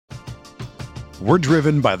We're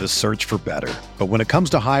driven by the search for better. But when it comes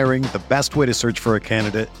to hiring, the best way to search for a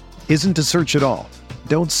candidate isn't to search at all.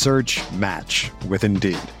 Don't search, match with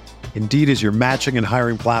Indeed. Indeed is your matching and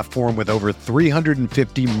hiring platform with over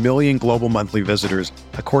 350 million global monthly visitors,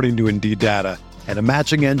 according to Indeed data, and a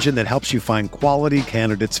matching engine that helps you find quality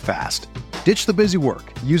candidates fast. Ditch the busy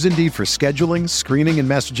work. Use Indeed for scheduling, screening, and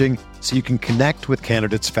messaging so you can connect with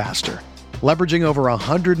candidates faster. Leveraging over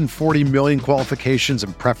 140 million qualifications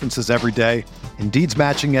and preferences every day, Indeed's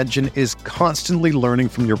matching engine is constantly learning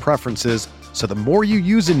from your preferences, so the more you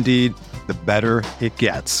use Indeed, the better it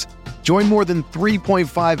gets. Join more than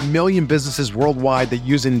 3.5 million businesses worldwide that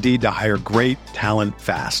use Indeed to hire great talent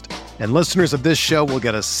fast. And listeners of this show will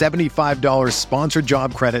get a $75 sponsored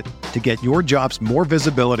job credit to get your jobs more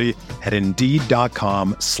visibility at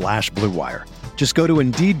Indeed.com/Blue Wire. Just go to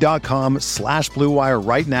Indeed.com/Blue Wire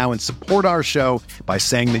right now and support our show by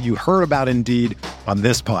saying that you heard about Indeed on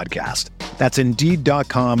this podcast. That's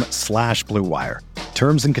Indeed.com/Blue Wire.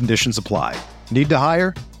 Terms and conditions apply. Need to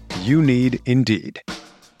hire? You need Indeed.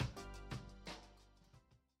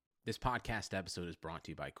 This podcast episode is brought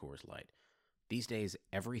to you by Coors Light. These days,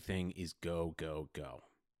 everything is go, go, go.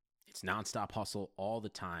 It's nonstop hustle all the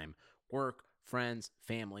time. Work, friends,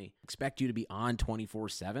 family, expect you to be on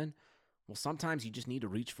 24/7. Well, sometimes you just need to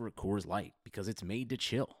reach for a Coors Light because it's made to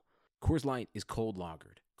chill. Coors Light is cold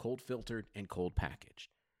lagered, cold filtered, and cold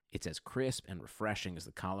packaged. It's as crisp and refreshing as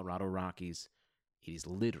the Colorado Rockies. It is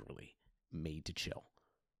literally made to chill.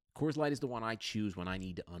 Coors Light is the one I choose when I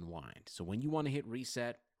need to unwind. So when you want to hit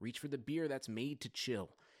reset, reach for the beer that's made to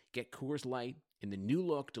chill. Get Coors Light in the new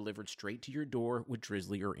look delivered straight to your door with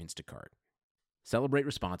Drizzly or Instacart. Celebrate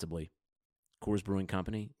responsibly. Coors Brewing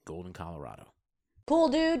Company, Golden, Colorado. Cool,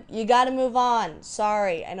 dude. You gotta move on.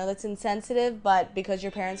 Sorry, I know that's insensitive, but because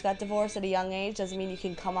your parents got divorced at a young age doesn't mean you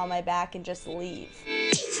can come on my back and just leave.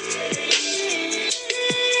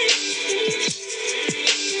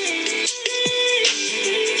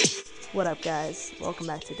 What up, guys? Welcome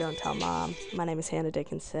back to Don't Tell Mom. My name is Hannah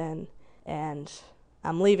Dickinson, and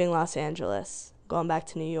I'm leaving Los Angeles, going back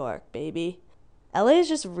to New York, baby. LA is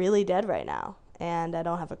just really dead right now, and I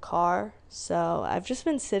don't have a car, so I've just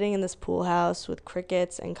been sitting in this pool house with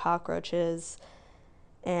crickets and cockroaches,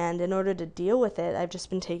 and in order to deal with it, I've just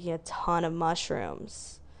been taking a ton of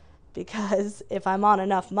mushrooms, because if I'm on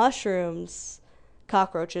enough mushrooms,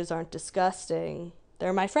 cockroaches aren't disgusting,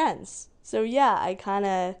 they're my friends. So yeah, I kind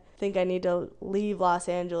of think I need to leave Los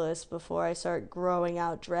Angeles before I start growing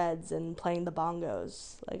out dreads and playing the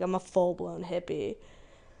bongos. Like, I'm a full-blown hippie.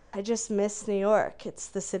 I just miss New York. It's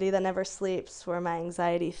the city that never sleeps, where my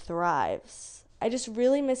anxiety thrives. I just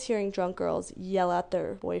really miss hearing drunk girls yell at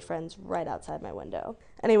their boyfriends right outside my window.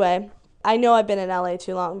 Anyway, I know I've been in LA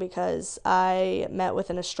too long because I met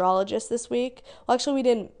with an astrologist this week. Well, actually, we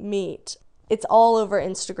didn't meet. It's all over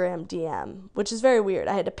Instagram DM, which is very weird.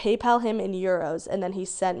 I had to PayPal him in euros, and then he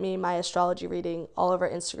sent me my astrology reading all over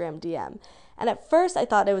Instagram DM. And at first, I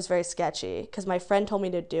thought it was very sketchy because my friend told me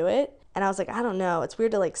to do it. And I was like, I don't know. It's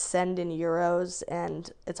weird to, like, send in euros,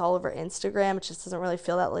 and it's all over Instagram. It just doesn't really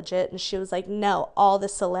feel that legit. And she was like, no, all the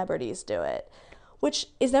celebrities do it, which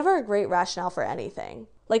is never a great rationale for anything.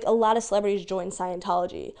 Like, a lot of celebrities join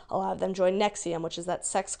Scientology. A lot of them join NXIVM, which is that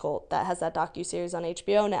sex cult that has that docuseries on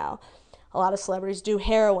HBO now. A lot of celebrities do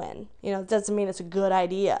heroin. You know, it doesn't mean it's a good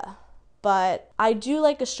idea. But I do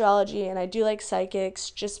like astrology and I do like psychics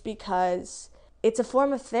just because it's a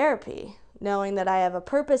form of therapy, knowing that I have a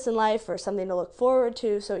purpose in life or something to look forward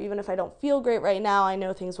to. So even if I don't feel great right now, I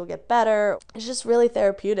know things will get better. It's just really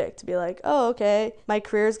therapeutic to be like, oh, okay, my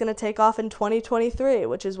career is going to take off in 2023,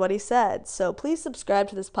 which is what he said. So please subscribe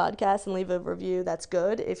to this podcast and leave a review. That's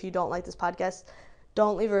good. If you don't like this podcast,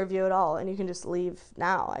 don't leave a review at all, and you can just leave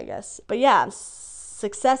now, I guess. But yeah,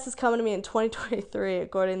 success is coming to me in 2023,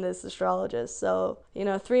 according to this astrologist. So,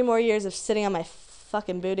 3 more years of sitting on my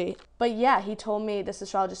fucking booty. But yeah, this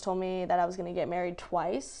astrologist told me that I was going to get married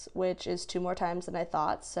twice, which is 2 more times than I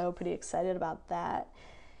thought, so pretty excited about that.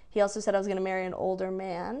 He also said I was going to marry an older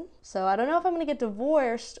man, so I don't know if I'm going to get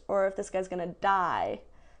divorced or if this guy's going to die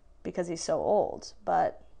because he's so old,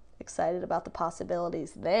 but excited about the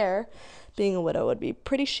possibilities there. Being a widow would be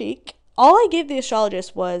pretty chic. All I gave the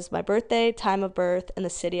astrologist was my birthday, time of birth, and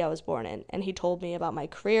the city I was born in. And he told me about my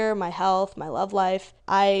career, my health, my love life.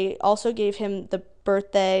 I also gave him the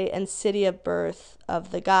birthday and city of birth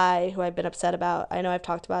of the guy who I've been upset about. I know I've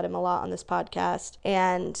talked about him a lot on this podcast.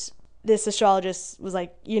 And this astrologist was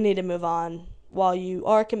like, you need to move on. While you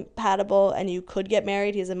are compatible and you could get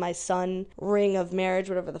married, he's in my sun ring of marriage,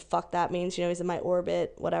 whatever the fuck that means. He's in my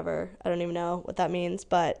orbit, whatever. I don't even know what that means.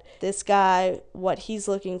 But this guy, what he's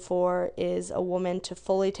looking for is a woman to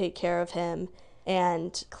fully take care of him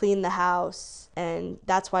and clean the house, and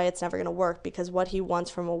that's why it's never going to work, because what he wants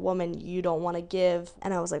from a woman you don't want to give.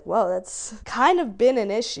 And I was like, whoa, that's kind of been an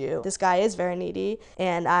issue. This guy is very needy,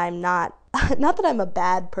 and I'm not that I'm a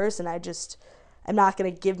bad person, I'm not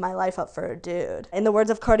going to give my life up for a dude. In the words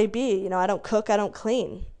of Cardi B, I don't cook, I don't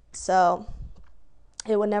clean. So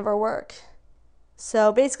it would never work.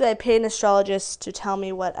 So basically I paid an astrologist to tell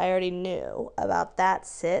me what I already knew about that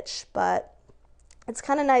sitch, but it's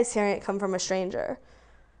kind of nice hearing it come from a stranger.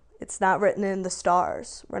 It's not written in the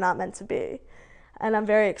stars. We're not meant to be. And I'm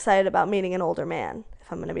very excited about meeting an older man,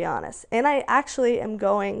 if I'm going to be honest. And I actually am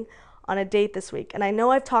going on a date this week. And I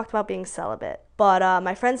know I've talked about being celibate, but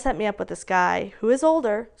my friend set me up with this guy who is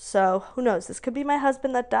older. So who knows? This could be my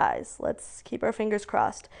husband that dies. Let's keep our fingers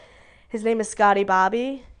crossed. His name is Scotty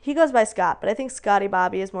Bobby. He goes by Scott, but I think Scotty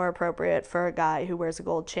Bobby is more appropriate for a guy who wears a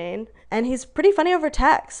gold chain. And he's pretty funny over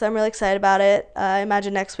text, so I'm really excited about it. I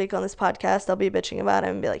imagine next week on this podcast I'll be bitching about him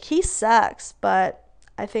and be like, he sucks. But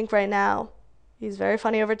I think right now he's very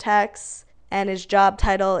funny over text, and his job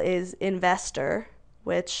title is investor,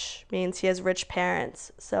 which means he has rich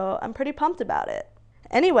parents. So I'm pretty pumped about it.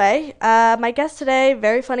 Anyway, my guest today,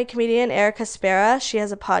 very funny comedian Erica Spera. She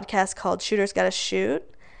has a podcast called Shooters Gotta Shoot.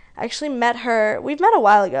 I actually met her, we've met a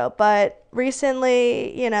while ago, but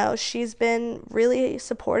recently, she's been really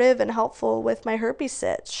supportive and helpful with my herpes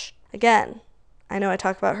sitch. Again, I know I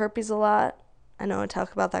talk about herpes a lot. I know I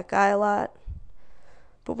talk about that guy a lot.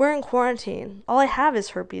 But we're in quarantine. All I have is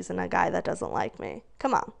herpes and a guy that doesn't like me.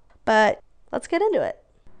 Come on. But let's get into it.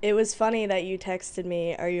 It was funny that you texted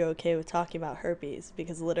me, are you okay with talking about herpes?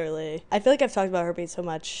 Because literally, I feel like I've talked about herpes so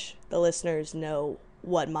much, the listeners know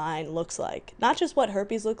what mine looks like. Not just what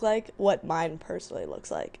herpes look like, what mine personally looks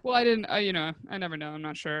like. Well, I didn't, I never know. I'm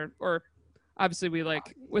not sure. Or obviously we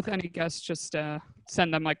with any guests, just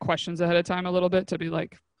send them questions ahead of time a little bit to be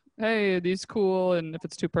like, hey, are these cool? And if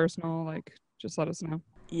it's too personal, just let us know.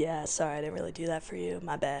 Yeah, sorry, I didn't really do that for you.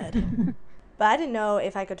 My bad. But I didn't know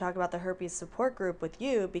if I could talk about the herpes support group with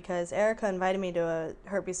you, because Erica invited me to a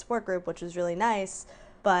herpes support group, which was really nice.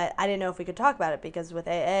 But I didn't know if we could talk about it, because with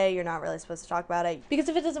AA, you're not really supposed to talk about it. Because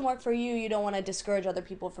if it doesn't work for you, you don't want to discourage other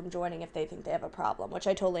people from joining if they think they have a problem, which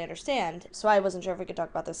I totally understand. So I wasn't sure if we could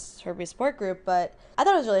talk about this herpes support group, but I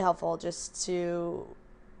thought it was really helpful just to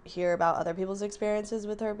hear about other people's experiences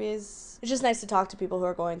with herpes. It's just nice to talk to people who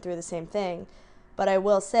are going through the same thing. But I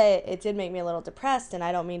will say it did make me a little depressed, and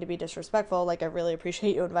I don't mean to be disrespectful. I really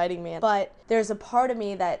appreciate you inviting me. But there's a part of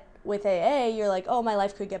me that with AA, you're like, oh, my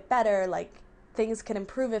life could get better. Things can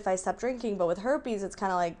improve if I stop drinking. But with herpes, it's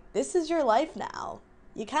kind of like, this is your life now.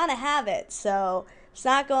 You kind of have it. So if it's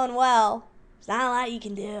not going well, there's not a lot you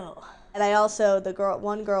can do. And I also,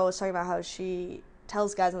 one girl was talking about how she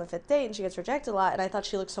tells guys on the 5th date and she gets rejected a lot. And I thought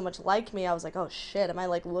she looked so much like me. I was like, oh shit, am I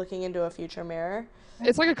looking into a future mirror?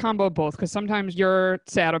 It's a combo of both, because sometimes you're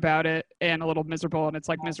sad about it and a little miserable, and it's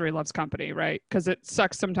misery loves company, right? Because it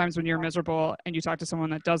sucks sometimes when you're miserable and you talk to someone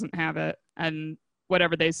that doesn't have it, and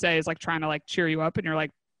whatever they say is trying to cheer you up, and you're like,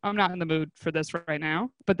 I'm not in the mood for this right now.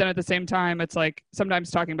 But then at the same time, it's sometimes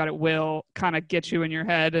talking about it will kind of get you in your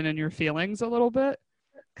head and in your feelings a little bit.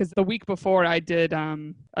 Because the week before I did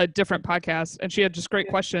a different podcast, and she had just great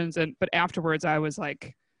questions, but afterwards I was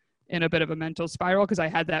in a bit of a mental spiral, because I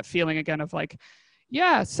had that feeling again of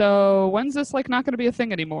yeah, so when's this not going to be a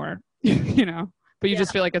thing anymore? But you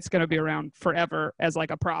just feel like it's going to be around forever as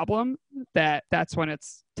a problem. That's when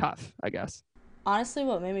it's tough, I guess. Honestly,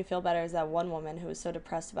 what made me feel better is that one woman who was so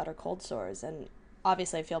depressed about her cold sores, and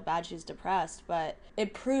obviously I feel bad she's depressed, but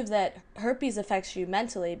it proved that herpes affects you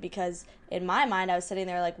mentally, because in my mind I was sitting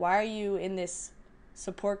there why are you in this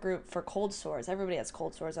support group for cold sores? Everybody has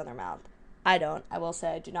cold sores on their mouth. I don't. I will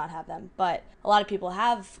say I do not have them. But a lot of people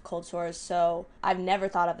have cold sores, so I've never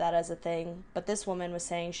thought of that as a thing. But this woman was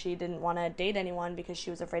saying she didn't want to date anyone because she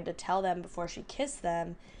was afraid to tell them before she kissed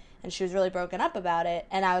them, and she was really broken up about it.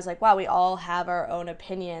 And I was like, wow, we all have our own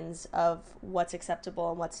opinions of what's acceptable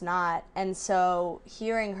and what's not. And so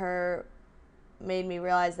hearing her made me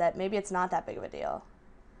realize that maybe it's not that big of a deal,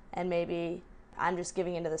 and maybe I'm just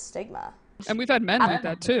giving into the stigma. And we've had men like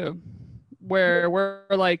that too, where we're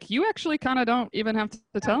you actually kind of don't even have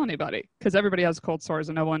to tell anybody, because everybody has cold sores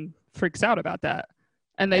and no one freaks out about that.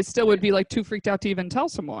 And they still would be too freaked out to even tell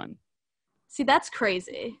someone. See, that's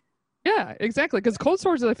crazy. Yeah, exactly. Because cold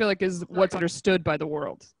sores, I feel is what's understood by the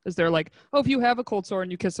world. Is they're oh, if you have a cold sore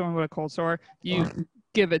and you kiss someone with a cold sore, you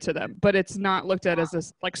give it to them. But it's not looked at as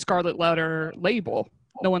this scarlet letter label.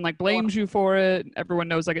 No one blames you for it. Everyone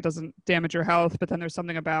knows it doesn't damage your health. But then there's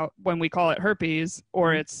something about when we call it herpes,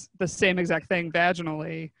 or it's the same exact thing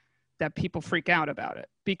vaginally, that people freak out about it,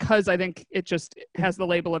 because I think it just has the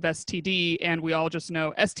label of STD, and we all just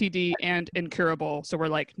know STD and incurable. So we're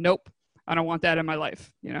like, nope, I don't want that in my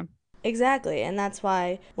life, you know? Exactly. And that's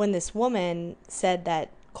why when this woman said that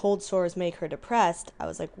cold sores make her depressed, I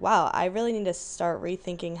was like, wow, I really need to start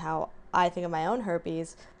rethinking how I think of my own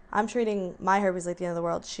herpes. I'm treating my herpes like the end of the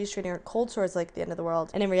world. She's treating her cold sores like the end of the world.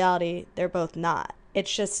 And in reality, they're both not.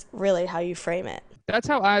 It's just really how you frame it. That's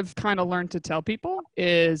how I've kind of learned to tell people,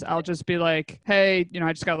 is I'll just be like, hey, you know,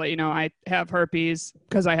 I just got to let you know I have herpes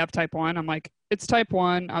because I have type 1. I'm like, it's type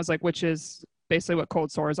 1. I was like, which is basically what cold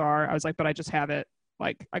sores are. I was like, but I just have it.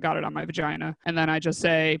 Like, I got it on my vagina. And then I just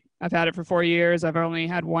say, I've had it for 4 years. I've only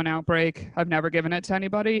had one outbreak. I've never given it to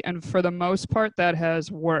anybody. And for the most part, that has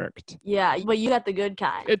worked. Yeah, but you got the good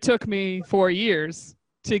kind. It took me 4 years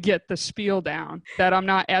to get the spiel down, that I'm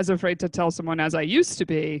not as afraid to tell someone as I used to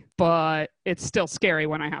be, but it's still scary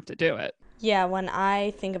when I have to do it. Yeah, when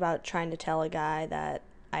I think about trying to tell a guy that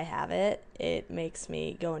I have it, it makes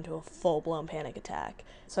me go into a full-blown panic attack.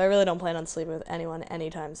 So I really don't plan on sleeping with anyone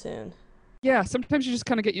anytime soon. Yeah, sometimes you just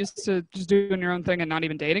kind of get used to just doing your own thing and not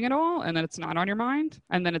even dating at all, and then it's not on your mind.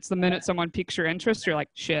 And then it's the minute someone piques your interest, you're like,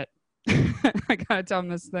 shit, I gotta tell them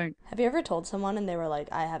this thing. Have you ever told someone and they were like,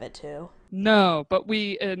 I have it too? No, but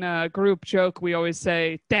we, in a group joke, we always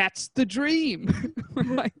say, that's the dream. We're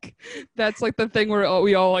like, that's like the thing where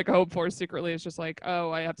we all like hope for secretly. It's just like, oh,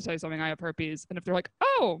 I have to tell you something, I have herpes. And if they're like,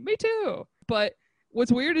 oh, me too. But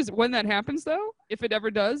what's weird is when that happens, though, if it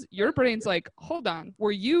ever does, your brain's like, hold on,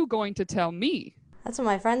 were you going to tell me? That's what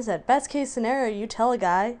my friend said. Best case scenario, you tell a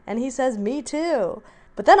guy and he says, me too.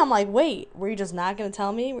 But then I'm like, wait, were you just not going to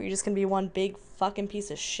tell me? Were you just going to be one big fucking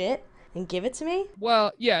piece of shit and give it to me?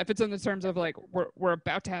 Well, yeah, if it's in the terms of like, we're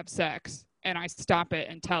about to have sex and I stop it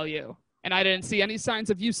and tell you, and I didn't see any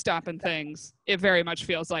signs of you stopping things, it very much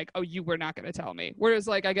feels like, oh, you were not going to tell me. Whereas,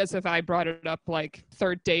 like, I guess if I brought it up, like,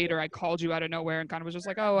 third date, or I called you out of nowhere and kind of was just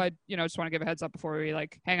like, oh, I, just want to give a heads up before we,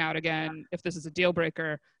 like, hang out again, if this is a deal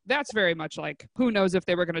breaker, that's very much like, who knows if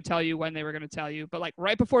they were going to tell you when they were going to tell you. But, like,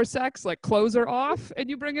 right before sex, like, clothes are off and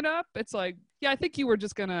you bring it up, it's like, yeah, I think you were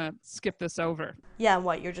just going to skip this over. Yeah, and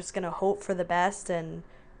what, you're just going to hope for the best and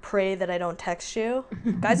pray that I don't text you?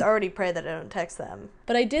 Guys already pray that I don't text them.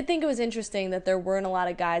 But I did think it was interesting that there weren't a lot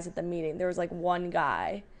of guys at the meeting. There was like one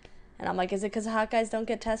guy. And I'm like, is it because hot guys don't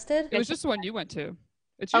get tested? It was just the one you went to.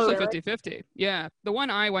 It's usually 50-50. Yeah. The one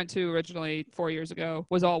I went to originally 4 years ago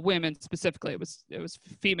was all women specifically. It was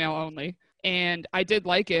female only. And I did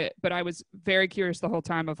like it, but I was very curious the whole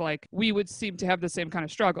time of like, we would seem to have the same kind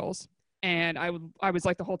of struggles. And I was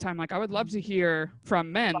like the whole time, like, I would love to hear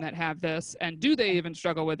from men that have this. And do they even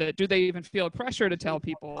struggle with it? Do they even feel pressure to tell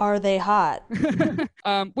people? Are they hot?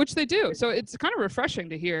 Which they do. So it's kind of refreshing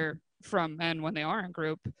to hear from men when they are in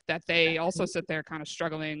group that they also sit there kind of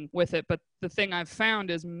struggling with it. But the thing I've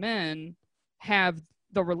found is men have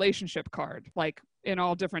the relationship card, like in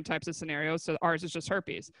all different types of scenarios. So ours is just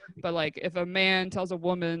herpes. But like if a man tells a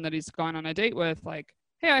woman that he's gone on a date with, like,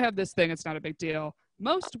 hey, I have this thing, it's not a big deal.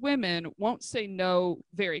 Most women won't say no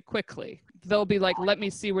very quickly. They'll be like, let me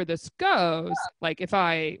see where this goes. Like, if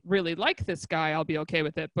I really like this guy, I'll be okay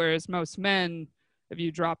with it. Whereas most men, if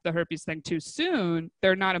you drop the herpes thing too soon,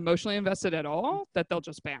 they're not emotionally invested at all, that they'll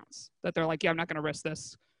just bounce. That they're like, yeah, I'm not going to risk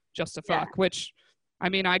this just to fuck. Which, I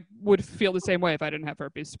mean, I would feel the same way if I didn't have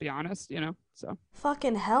herpes, to be honest, so.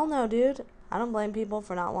 Fucking hell no, dude. I don't blame people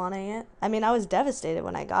for not wanting it. I mean, I was devastated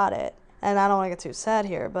when I got it. And I don't want to get too sad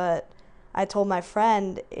here, but I told my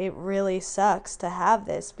friend it really sucks to have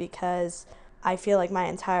this because I feel like my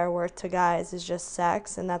entire worth to guys is just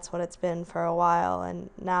sex, and that's what it's been for a while, and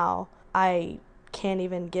now I can't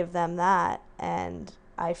even give them that, and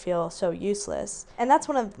I feel so useless. And that's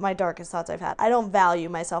one of my darkest thoughts I've had. I don't value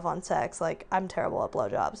myself on sex. Like, I'm terrible at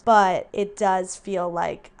blowjobs, but it does feel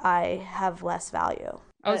like I have less value.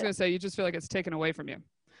 I was going to say, you just feel like it's taken away from you.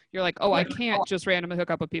 You're like, oh, I can't just randomly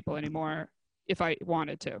hook up with people anymore if I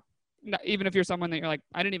wanted to. Even if you're someone that you're like,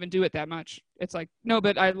 I didn't even do it that much. It's like, no,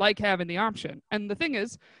 but I like having the option. And the thing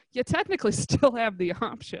is, you technically still have the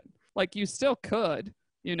option. Like, you still could,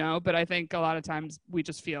 but I think a lot of times we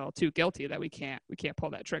just feel too guilty that we can't pull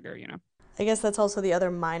that trigger, I guess that's also the other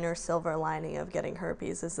minor silver lining of getting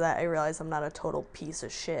herpes is that I realize I'm not a total piece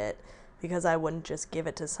of shit because I wouldn't just give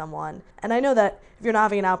it to someone. And I know that if you're not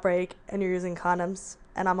having an outbreak and you're using condoms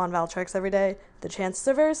and I'm on Valtrex every day, the chances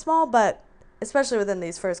are very small, but especially within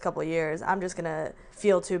these first couple of years, I'm just going to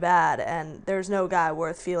feel too bad, and there's no guy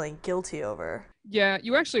worth feeling guilty over. Yeah,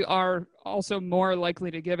 you actually are also more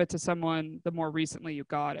likely to give it to someone the more recently you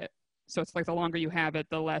got it. So it's like the longer you have it,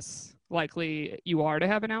 the less likely you are to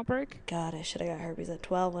have an outbreak. God, I should have got herpes at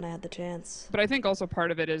 12 when I had the chance. But I think also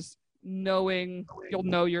part of it is you'll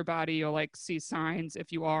know your body, you'll like see signs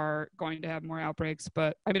if you are going to have more outbreaks.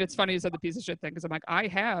 But I mean, it's funny you said the piece of shit thing, because I'm like, I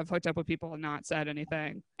have hooked up with people and not said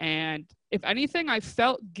anything. And if anything, I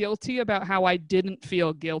felt guilty about how I didn't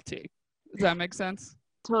feel guilty. Does that make sense?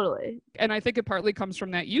 Totally. And I think it partly comes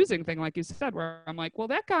from that using thing, like you said, where I'm like, well,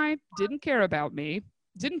 that guy didn't care about me,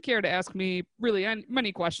 didn't care to ask me really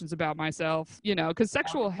many questions about myself, you know, because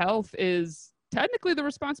sexual health is technically the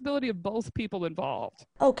responsibility of both people involved.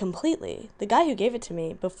 Oh, completely. The guy who gave it to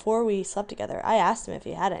me before we slept together, I asked him if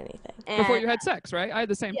he had anything. Before you had sex, right? I had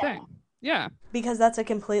the same thing. Yeah. Because that's a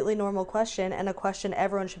completely normal question and a question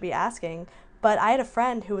everyone should be asking. But I had a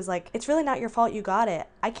friend who was like, it's really not your fault you got it.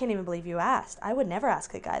 I can't even believe you asked. I would never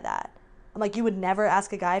ask a guy that. I'm like, you would never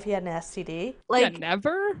ask a guy if he had an STD? Like, yeah,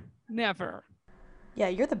 never? Never. Yeah,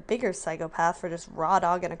 you're the bigger psychopath for just raw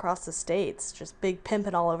dogging across the states, just big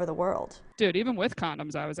pimping all over the world. Dude, even with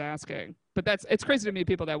condoms, I was asking. But it's crazy to me,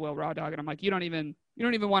 people that will raw dog, and I'm like, you don't even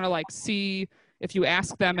want to like see if you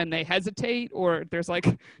ask them and they hesitate, or there's like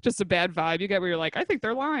just a bad vibe you get where you're like, I think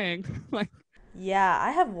they're lying. Like, yeah,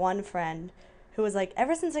 I have one friend who was like,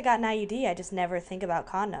 ever since I got an IUD, I just never think about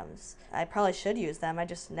condoms. I probably should use them. I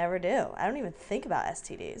just never do. I don't even think about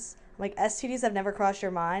STDs. Like, STDs have never crossed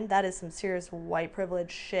your mind? That is some serious white privilege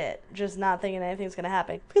shit. Just not thinking anything's going to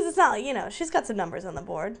happen. Because it's not like, you know, she's got some numbers on the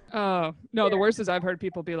board. Oh, no, the worst is I've heard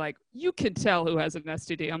people be like, you can tell who has an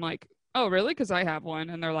STD. I'm like, oh, really? Because I have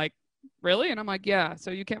one. And they're like, really? And I'm like, yeah, so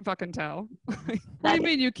you can't fucking tell. What do you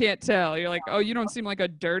mean you can't tell? You're like, oh, you don't seem like a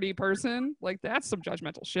dirty person? Like, that's some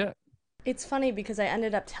judgmental shit. It's funny because I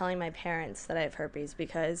ended up telling my parents that I have herpes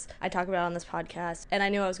because I talk about it on this podcast, and I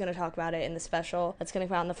knew I was going to talk about it in the special that's going to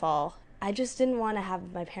come out in the fall. I just didn't want to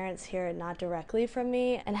have my parents hear it not directly from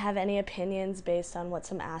me and have any opinions based on what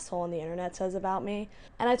some asshole on the internet says about me.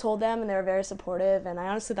 And I told them, and they were very supportive, and I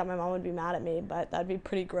honestly thought my mom would be mad at me, but that'd be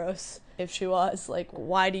pretty gross if she was. Like,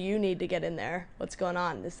 why do you need to get in there? What's going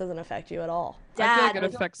on? This doesn't affect you at all. I feel like it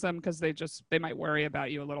affects them because they might worry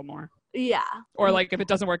about you a little more. Yeah. Or like if it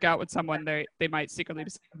doesn't work out with someone, they might secretly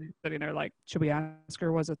be sitting there like, should we ask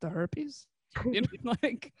her, was it the herpes? You know,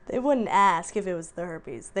 like, they wouldn't ask if it was the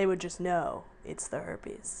herpes. They would just know it's the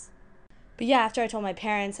herpes. But yeah, after I told my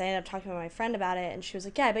parents, I ended up talking to my friend about it, and she was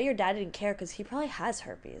like, yeah, I bet your dad didn't care because he probably has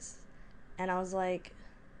herpes. And I was like,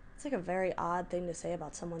 it's like a very odd thing to say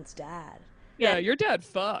about someone's dad. Yeah, your dad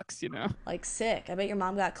fucks, you know. Like, sick. I bet your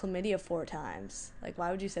mom got chlamydia 4 times. Like,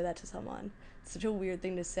 why would you say that to someone? It's such a weird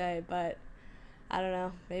thing to say, but I don't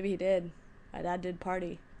know. Maybe he did. My dad did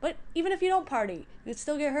party. But even if you don't party, you could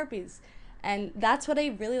still get herpes. And that's what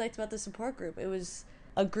I really liked about the support group. It was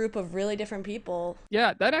a group of really different people.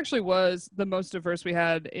 Yeah, that actually was the most diverse we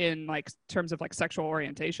had in like terms of like sexual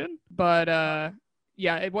orientation. But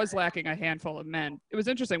yeah, it was lacking a handful of men. It was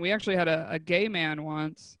interesting. We actually had a gay man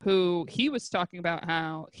once who he was talking about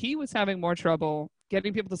how he was having more trouble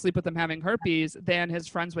getting people to sleep with him having herpes than his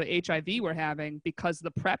friends with HIV were having because the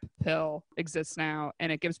PrEP pill exists now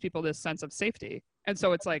and it gives people this sense of safety. And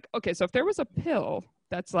so it's like, okay, so if there was a pill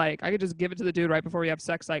that's like, I could just give it to the dude right before we have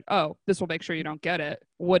sex, like, oh, this will make sure you don't get it,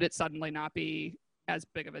 would it suddenly not be as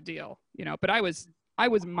big of a deal? You know, but I was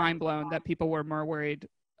mind blown that people were more worried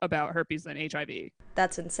about herpes than HIV.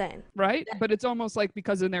 That's insane. Right? But it's almost like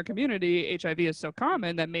because in their community, HIV is so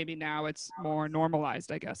common that maybe now it's more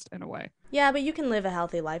normalized, I guess, in a way. Yeah, but you can live a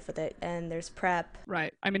healthy life with it, and there's PrEP.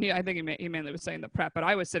 Right. I mean, I think he mainly was saying the PrEP, but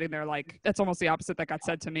I was sitting there like, that's almost the opposite that got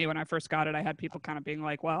said to me when I first got it. I had people kind of being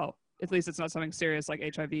like, well, at least it's not something serious like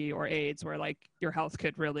HIV or AIDS where like your health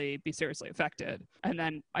could really be seriously affected. And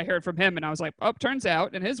then I heard from him and I was like, oh, turns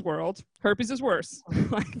out in his world, herpes is worse.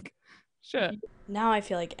 Like, shit. Now I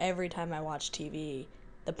feel like every time I watch TV,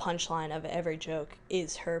 the punchline of every joke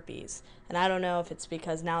is herpes. And I don't know if it's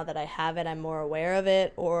because now that I have it, I'm more aware of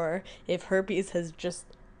it, or if herpes has just...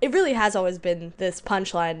 It really has always been this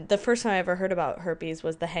punchline. The first time I ever heard about herpes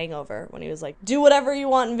was The Hangover, when he was like, do whatever you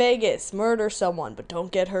want in Vegas, murder someone, but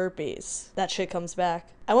don't get herpes. That shit comes back.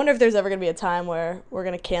 I wonder if there's ever going to be a time where we're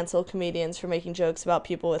going to cancel comedians for making jokes about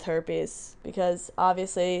people with herpes, because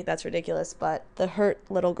obviously that's ridiculous, but the hurt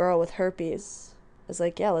little girl with herpes is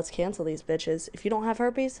like, yeah, let's cancel these bitches. If you don't have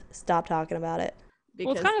herpes, stop talking about it.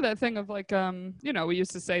 Well, it's kind of that thing of like, you know, we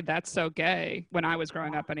used to say that's so gay when I was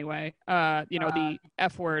growing up anyway. You know, the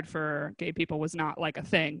F word for gay people was not like a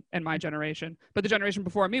thing in my generation. But the generation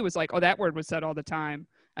before me was like, oh, that word was said all the time.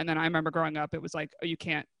 And then I remember growing up, it was like, oh, you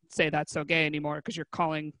can't say that's so gay anymore because you're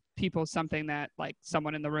calling people something that like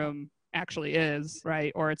someone in the room actually is,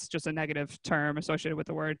 right? Or it's just a negative term associated with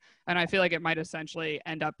the word. And I feel like it might essentially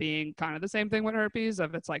end up being kind of the same thing with herpes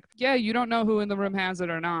of it's like, yeah, you don't know who in the room has it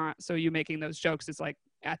or not. So you making those jokes is like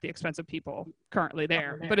at the expense of people currently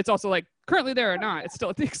there. But it's also like, currently there or not, it's still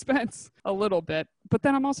at the expense a little bit. But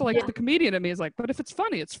then I'm also like, the comedian in me is like, but if it's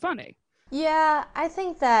funny, it's funny. Yeah, I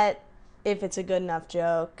think that if it's a good enough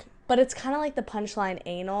joke, but it's kind of like the punchline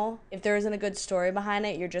anal. If there isn't a good story behind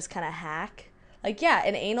it, you're just kind of hack. Like, yeah,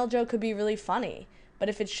 an anal joke could be really funny, but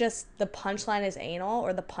if it's just the punchline is anal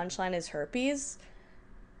or the punchline is herpes,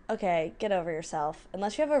 okay, get over yourself.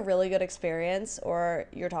 Unless you have a really good experience or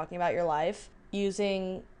you're talking about your life,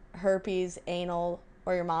 using herpes, anal,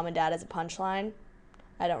 or your mom and dad as a punchline,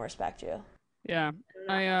 I don't respect you. Yeah.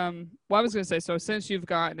 I was going to say, so since you've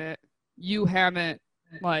gotten it, you haven't,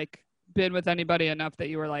 like, been with anybody enough that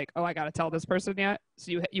you were like, oh, I got to tell this person yet?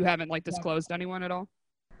 So you haven't, like, disclosed anyone at all?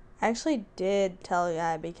 I actually did tell a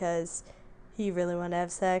guy because he really wanted to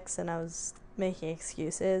have sex and I was making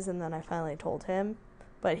excuses, and then I finally told him,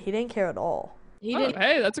 but he didn't care at all.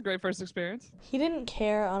 Hey, that's a great first experience. He didn't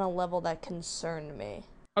care on a level that concerned me.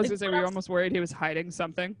 I was going to say, were you almost worried he was hiding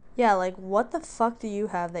something? Yeah, like, what the fuck do you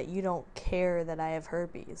have that you don't care that I have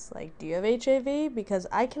herpes? Like, do you have HIV? Because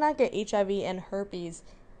I cannot get HIV and herpes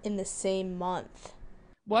in the same month.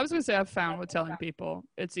 Well, I was going to say, I've found with telling people,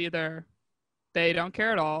 it's either they don't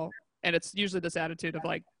care at all, and it's usually this attitude of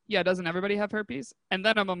like, yeah, doesn't everybody have herpes? And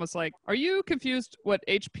then I'm almost like, are you confused what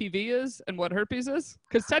HPV is and what herpes is?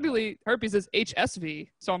 Because technically herpes is HSV.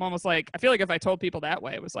 So I'm almost like, I feel like if I told people that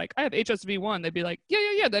way, it was like, I have HSV1, they'd be like,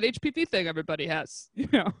 yeah, that HPV thing everybody has, you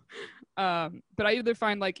know? But I either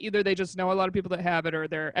find like, either they just know a lot of people that have it, or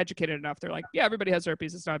they're educated enough. They're like, yeah, everybody has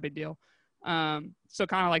herpes. It's not a big deal. So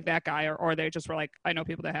kind of like that guy, or they just were like, I know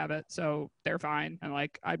people that have it, so they're fine. And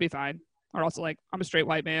like, I'd be fine. Or also like, I'm a straight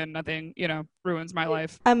white man, nothing, ruins my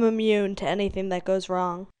life. I'm immune to anything that goes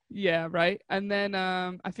wrong. Yeah, right. And then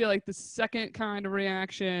I feel like the second kind of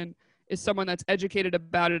reaction is someone that's educated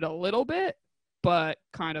about it a little bit, but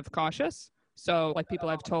kind of cautious. So like people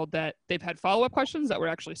I've told that they've had follow-up questions that were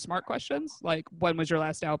actually smart questions. Like, when was your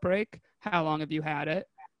last outbreak? How long have you had it?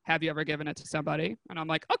 Have you ever given it to somebody? And I'm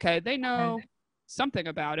like, okay, they know something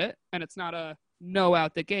about it. And it's not a no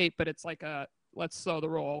out the gate, but it's like a let's slow the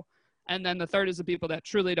roll. And then the third is the people that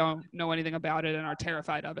truly don't know anything about it and are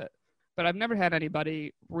terrified of it. But I've never had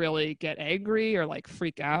anybody really get angry or like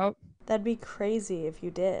freak out. That'd be crazy if you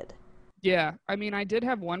did. Yeah. I mean, I did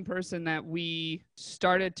have one person that we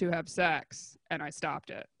started to have sex and I stopped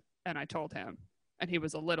it and I told him, and he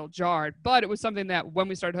was a little jarred, but it was something that when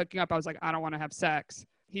we started hooking up, I was like, I don't want to have sex.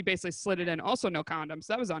 He basically slid it in, also no condoms.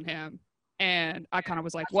 That was on him. And I kind of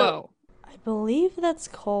was like, whoa. I believe that's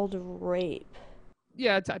called rape.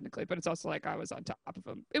 Yeah, technically, but it's also like I was on top of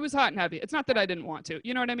him. It was hot and heavy. It's not that I didn't want to.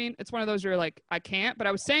 You know what I mean? It's one of those where you're like, I can't, but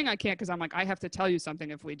I was saying I can't because I'm like, I have to tell you something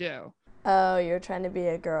if we do. Oh, you're trying to be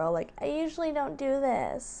a girl. Like, I usually don't do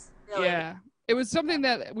this. Yeah. It was something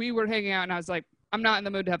that we were hanging out and I was like, I'm not in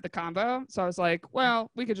the mood to have the convo. So I was like, well,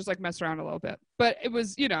 we could just like mess around a little bit. But it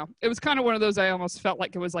was, it was kind of one of those, I almost felt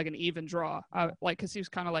like it was like an even draw. Like, because he was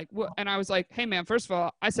kind of like, what? And I was like, hey, man, first of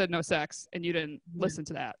all, I said no sex and you didn't listen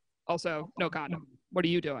to that. Also, no condom. What are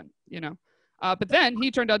you doing? But then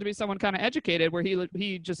he turned out to be someone kind of educated where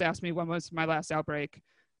he just asked me when was my last outbreak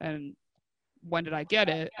and when did I get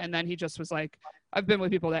it? And then he just was like, I've been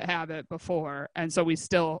with people that have it before. And so we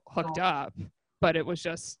still hooked up, but it was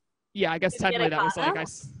just, yeah, I guess technically that was like,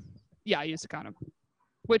 I used a condom,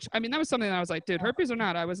 which, I mean, that was something that I was like, dude, herpes or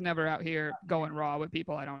not, I was never out here going raw with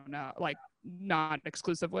people I don't know, like not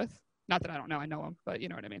exclusive with. Not that I don't know, I know them, but you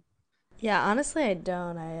know what I mean? Yeah, honestly, I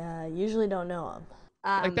don't. I usually don't know them.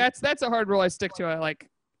 Like that's a hard rule I stick to. I like,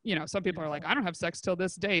 some people are like, I don't have sex till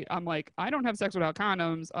this date. I'm like, I don't have sex without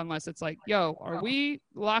condoms unless it's like, yo, are we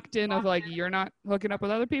locked in of like, you're not hooking up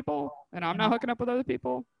with other people and I'm not hooking up with other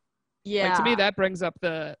people? Yeah. Like, to me, that brings up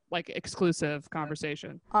the like exclusive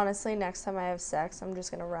conversation. Honestly, next time I have sex, I'm just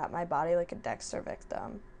going to wrap my body like a Dexter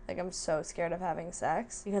victim. Like, I'm so scared of having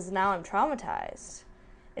sex because now I'm traumatized.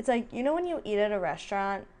 It's like, when you eat at a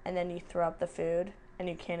restaurant and then you throw up the food and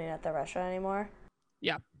you can't eat at the restaurant anymore?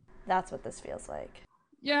 Yeah. That's what this feels like.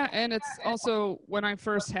 Yeah, and it's also, when I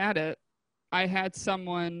first had it, I had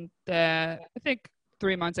someone that, I think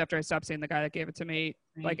 3 months after I stopped seeing the guy that gave it to me,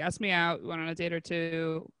 like asked me out, went on a date or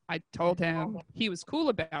two. I told him he was cool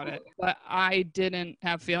about it, but I didn't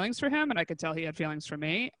have feelings for him and I could tell he had feelings for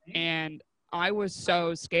me. And I was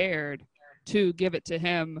so scared to give it to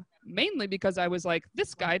him, mainly because I was like,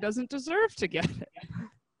 this guy doesn't deserve to get it.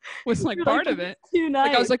 Was like part of it.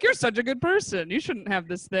 Like, I was like, you're such a good person. You shouldn't have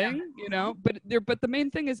this thing, But the main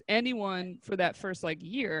thing is, anyone for that first like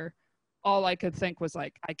year, all I could think was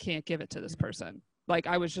like, I can't give it to this person. Like,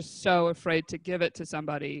 I was just so afraid to give it to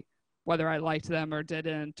somebody, whether I liked them or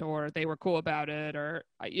didn't, or they were cool about it, or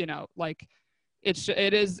like,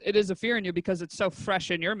 it is a fear in you because it's so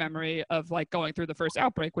fresh in your memory of like going through the first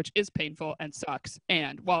outbreak, which is painful and sucks.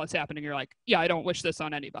 And while it's happening, you're like, yeah, I don't wish this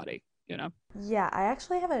on anybody, you know? Yeah, I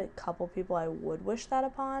actually have a couple people I would wish that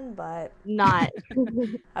upon, but not.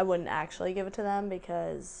 I wouldn't actually give it to them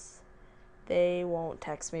because they won't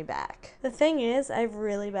text me back. The thing is, I have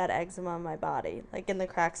really bad eczema on my body, like in the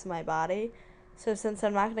cracks of my body. So since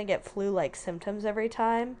I'm not going to get flu-like symptoms every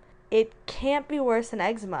time, it can't be worse than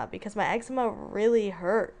eczema because my eczema really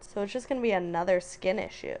hurts. So it's just going to be another skin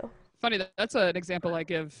issue. Funny, that's an example I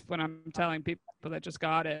give when I'm telling people that just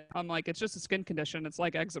got it. I'm like, it's just a skin condition. It's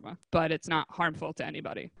like eczema, but it's not harmful to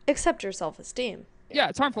anybody. Except your self-esteem. Yeah,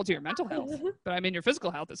 it's harmful to your mental health, but I mean, your physical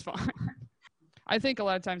health is fine. I think a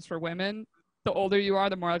lot of times for women, the older you are,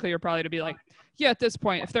 the more likely you're probably to be like, yeah, at this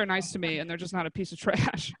point, if they're nice to me and they're just not a piece of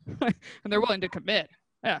trash and they're willing to commit,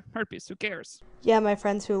 yeah, herpes, who cares? Yeah, my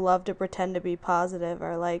friends who love to pretend to be positive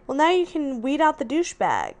are like, well, now you can weed out the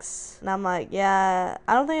douchebags. And I'm like, yeah,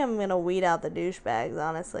 I don't think I'm going to weed out the douchebags,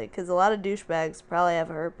 honestly, because a lot of douchebags probably have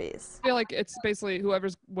herpes. I feel like it's basically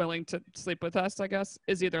whoever's willing to sleep with us, I guess,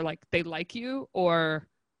 is either like they like you or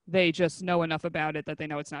they just know enough about it that they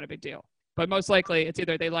know it's not a big deal. But most likely, it's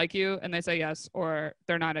either they like you and they say yes, or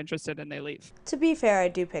they're not interested and they leave. To be fair, I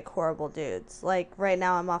do pick horrible dudes. Like, right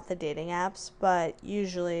now I'm off the dating apps, but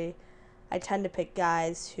usually I tend to pick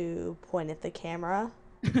guys who point at the camera.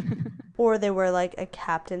 Or they wear, like, a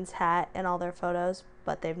captain's hat in all their photos,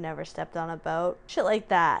 but they've never stepped on a boat. Shit like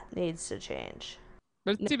that needs to change.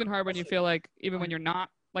 But it's even hard when you feel like, even when you're not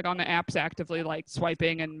like on the apps actively like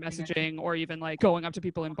swiping and messaging or even like going up to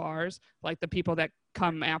people in bars, like the people that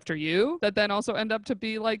come after you that then also end up to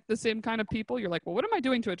be like the same kind of people. You're like, well, what am I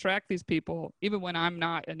doing to attract these people even when I'm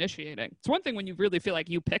not initiating? It's one thing when you really feel like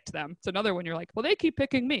you picked them. It's another when you're like, well, they keep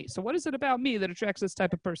picking me. So what is it about me that attracts this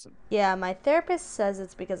type of person? Yeah, my therapist says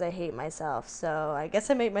it's because I hate myself, so I guess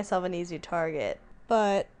I make myself an easy target.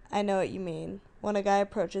 But I know what you mean. When a guy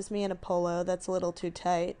approaches me in a polo that's a little too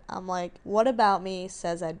tight, I'm like, what about me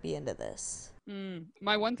says I'd be into this?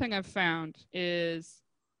 My one thing I've found is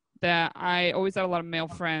that I always had a lot of male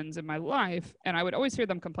friends in my life, and I would always hear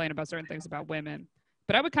them complain about certain things about women.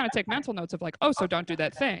 But I would kind of take mental notes of like, oh, so don't do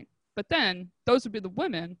that thing. But then those would be the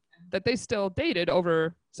women that they still dated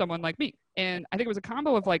over someone like me. And I think it was a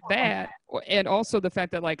combo of like that, and also the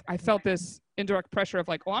fact that like I felt this indirect pressure of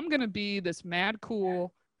like, oh, I'm going to be this mad,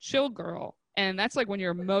 cool, chill girl. And that's like when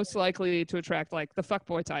you're most likely to attract like the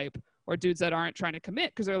fuckboy type or dudes that aren't trying to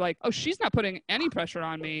commit because they're like, oh, she's not putting any pressure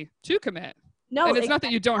on me to commit. No, and it's not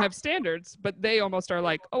that you don't have standards, but they almost are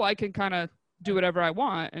like, oh, I can kind of do whatever I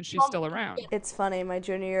want, and she's still around. It's funny, my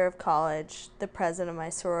junior year of college, the president of my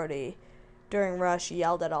sorority, during rush,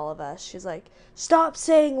 yelled at all of us. She's like, stop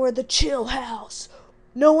saying we're the chill house.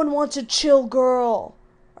 No one wants a chill girl.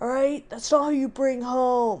 All right? That's not who you bring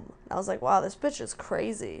home. I was like, wow, this bitch is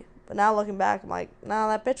crazy. But now looking back, I'm like, nah,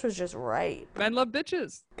 that bitch was just right. Men love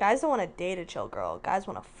bitches. Guys don't want to date a chill girl. Guys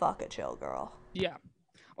want to fuck a chill girl. Yeah.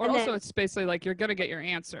 Or And also then- it's basically like you're going to get your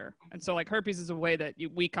answer. And so like herpes is a way that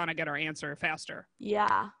we kind of get our answer faster.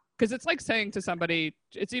 Yeah. Because it's like saying to somebody,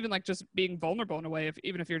 it's even like just being vulnerable in a way,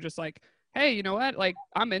 even if you're just like, hey, you know what? Like,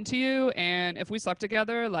 I'm into you. And if we slept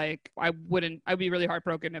together, like, I'd be really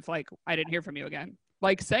heartbroken if like I didn't hear from you again.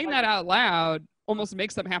 Like saying that out loud almost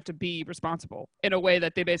makes them have to be responsible in a way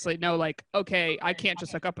that they basically know like, okay, I can't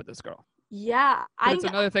just hook up with this girl. Yeah. But it's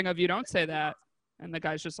another thing of you don't say that. And the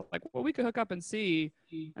guy's just like, well, we could hook up and see.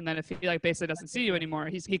 And then if he like basically doesn't see you anymore,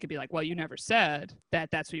 he could be like, well, you never said that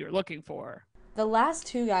that's what you were looking for. The last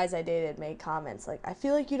two guys I dated made comments like, I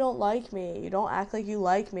feel like you don't like me. You don't act like you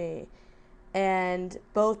like me. And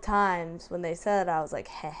both times when they said it, I was like,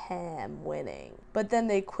 I'm winning. But then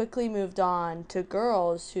they quickly moved on to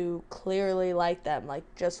girls who clearly liked them, like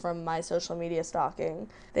just from my social media stalking.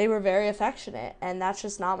 They were very affectionate, and that's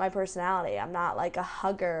just not my personality. I'm not like a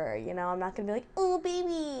hugger, you know? I'm not gonna be like, oh,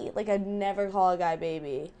 baby. Like, I'd never call a guy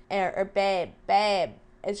baby or babe.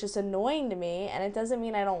 It's just annoying to me, and it doesn't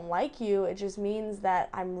mean I don't like you. It just means that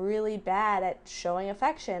I'm really bad at showing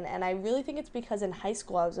affection, and I really think it's because in high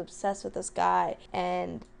school I was obsessed with this guy,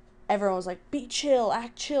 and everyone was like, be chill,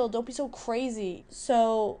 act chill, don't be so crazy.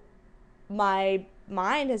 So my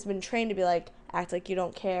mind has been trained to be like, act like you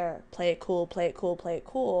don't care, play it cool, play it cool, play it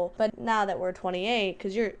cool. But now that we're 28,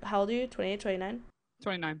 because how old are you, 28, 29?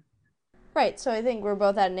 29. Right, so I think we're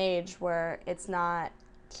both at an age where it's not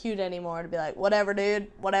cute anymore to be like, whatever dude,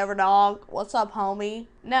 whatever dog, what's up homie.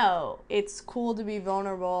 No, it's cool to be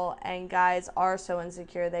vulnerable, and guys are so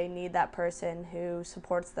insecure. They need that person who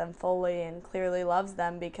supports them fully and clearly loves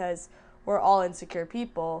them, because we're all insecure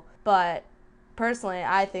people. But Personally,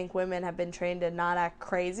 I think women have been trained to not act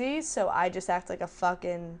crazy, so I just act like a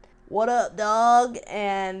fucking what up, dog?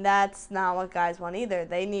 And that's not what guys want either.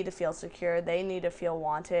 They need to feel secure. They need to feel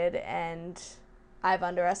wanted, and I've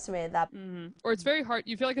underestimated that. Mm-hmm. Or it's very hard.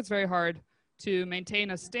 You feel like it's very hard to maintain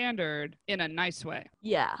a standard in a nice way.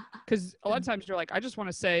 Yeah. Because a lot of times you're like, I just want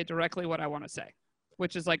to say directly what I want to say,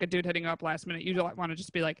 which is like a dude hitting you up last minute. You don't want to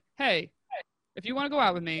just be like, hey, if you want to go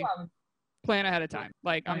out with me, plan ahead of time.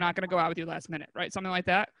 Like, I'm not going to go out with you last minute, right? Something like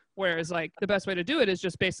that. Whereas, like, the best way to do it is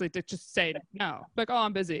just basically to just say no. Like, oh,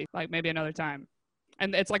 I'm busy. Like, maybe another time.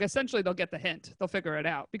 And it's like, essentially, they'll get the hint. They'll figure it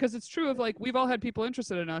out. Because it's true of, like, we've all had people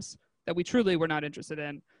interested in us that we truly were not interested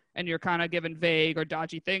in. And you're kind of given vague or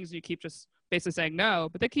dodgy things. And you keep just basically saying no,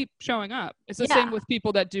 but they keep showing up. It's the same with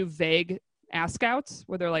people that do vague ask outs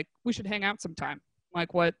where they're like, we should hang out sometime.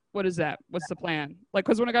 Like, what is that? What's the plan? Like,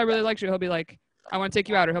 because when a guy really likes you, he'll be like, I want to take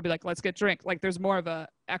you out. Or he'll be like, let's get drink. Like, there's more of a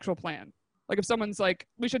actual plan. Like, if someone's like,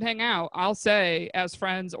 we should hang out, I'll say as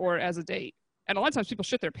friends or as a date. And a lot of times people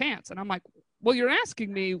shit their pants. And I'm like, well, you're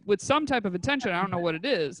asking me with some type of intention. I don't know what it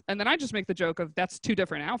is. And then I just make the joke of that's two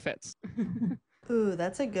different outfits. Ooh,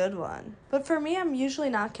 that's a good one. But for me, I'm usually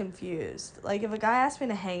not confused. Like, if a guy asks me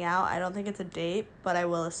to hang out, I don't think it's a date, but I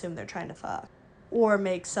will assume they're trying to fuck. Or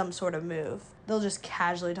make some sort of move. They'll just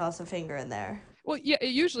casually toss a finger in there. Well, yeah,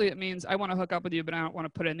 usually it means I want to hook up with you, but I don't want to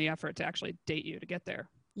put in the effort to actually date you to get there.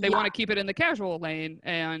 They want to keep it in the casual lane.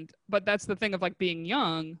 But that's the thing of like being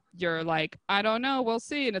young. You're like, I don't know, we'll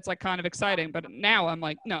see. And it's like kind of exciting. But now I'm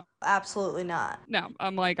like, no. Absolutely not. No,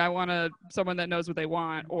 I'm like, I want someone that knows what they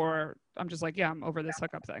want. Or I'm just like, yeah, I'm over this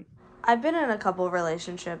hookup thing. I've been in a couple of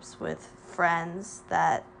relationships with friends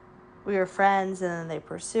that we were friends and then they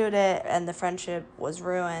pursued it and the friendship was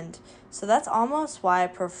ruined. So that's almost why I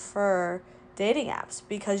prefer dating apps,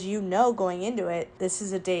 because you know going into it, this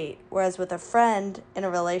is a date. Whereas with a friend in a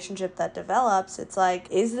relationship that develops, it's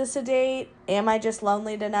like, is this a date? Am I just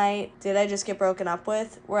lonely tonight? Did I just get broken up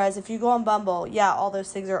with? Whereas if you go on Bumble, yeah, all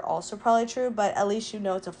those things are also probably true, but at least you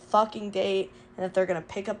know it's a fucking date and that they're going to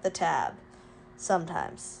pick up the tab.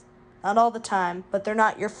 Sometimes. Not all the time, but they're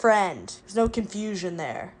not your friend. There's no confusion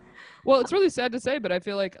there. Well, it's really sad to say, but I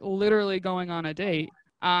feel like literally going on a date,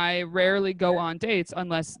 I rarely go on dates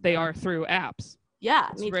unless they are through apps. Yeah,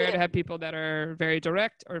 it's rare to have people that are very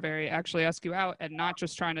direct or very actually ask you out and not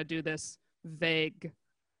just trying to do this vague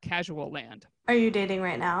casual land. Are you dating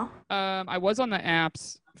right now? I was on the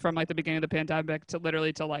apps from like the beginning of the pandemic to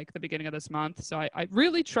literally to like the beginning of this month. So I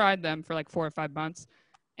really tried them for like 4 or 5 months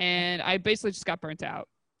and I basically just got burnt out.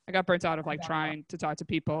 I got burnt out of like trying to talk to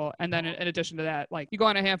people. And then in addition to that, like you go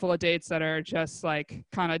on a handful of dates that are just like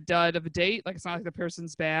kind of dud of a date. Like it's not like the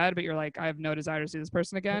person's bad, but you're like, I have no desire to see this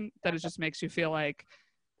person again. That it just makes you feel like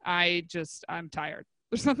I'm tired.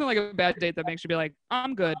 There's nothing like a bad date that makes you be like,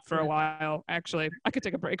 I'm good for a while. Actually, I could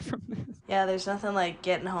take a break from this. Yeah, there's nothing like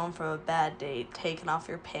getting home from a bad date, taking off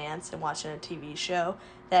your pants and watching a TV show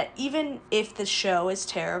that even if the show is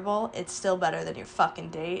terrible, it's still better than your fucking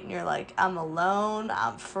date. And you're like, I'm alone,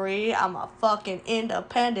 I'm free, I'm a fucking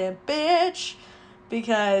independent bitch.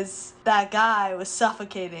 Because that guy was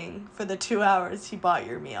suffocating for the 2 hours he bought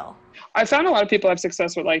your meal. I found a lot of people have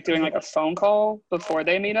success with like doing like a phone call before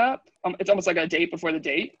they meet up. It's almost like a date before the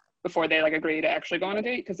date, before they like agree to actually go on a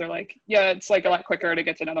date. Cause they're like, yeah, it's like a lot quicker to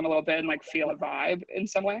get to know them a little bit and like feel a vibe in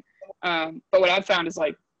some way. But what I've found is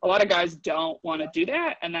like a lot of guys don't want to do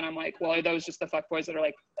that. And then I'm like, well, are those just the fuckboys that are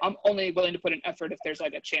like, I'm only willing to put an effort if there's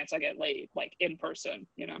like a chance I get laid, like in person,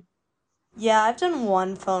 you know? Yeah, I've done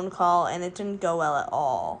one phone call and it didn't go well at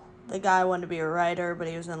all. The guy wanted to be a writer, but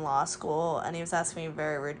he was in law school, and he was asking me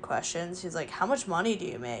very rude questions. He's like, how much money do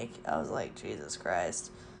you make? I was like, Jesus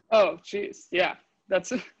Christ. Oh, jeez. Yeah,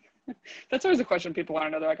 that's always a question people want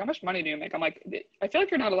to know. They're like, how much money do you make? I'm like, I feel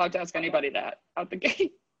like you're not allowed to ask anybody that out the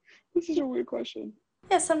gate. This is a weird question.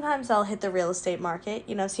 Yeah, sometimes I'll hit the real estate market,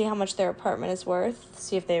 see how much their apartment is worth,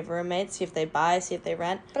 see if they have roommates, see if they buy, see if they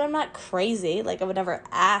rent. But I'm not crazy. Like, I would never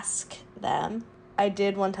ask them. I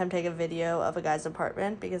did one time take a video of a guy's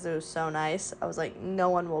apartment because it was so nice. I was like, no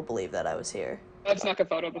one will believe that I was here. I've snuck a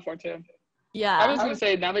photo before too. Yeah. I was going to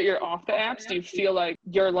say, now that you're off the apps, do you feel like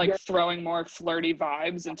you're like throwing more flirty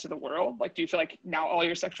vibes into the world? Like, do you feel like now all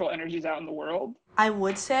your sexual energy is out in the world? I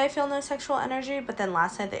would say I feel no sexual energy, but then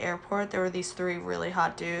last night at the airport, there were these 3 really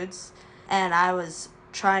hot dudes, and I was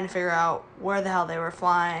trying to figure out where the hell they were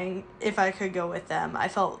flying, if I could go with them. I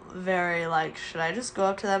felt very like, should I just go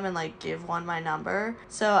up to them and like give one my number?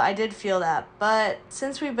 So I did feel that, but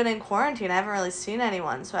since we've been in quarantine, I haven't really seen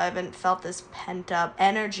anyone, so I haven't felt this pent up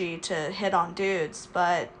energy to hit on dudes.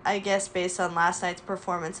 But I guess based on last night's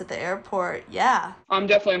performance at the airport, yeah. I'm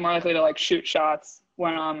definitely more likely to like shoot shots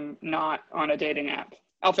when I'm not on a dating app.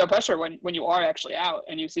 I'll feel pressure when you are actually out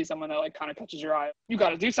and you see someone that like kind of catches your eye. You got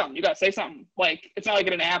to do something. You got to say something. Like, it's not like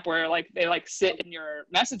in an app where like they like sit in your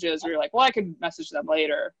messages where you're like, well, I could message them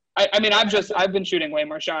later. I mean, I've been shooting way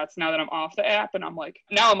more shots now that I'm off the app, and I'm like,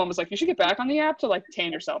 now I'm almost like, you should get back on the app to like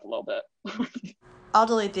tame yourself a little bit. I'll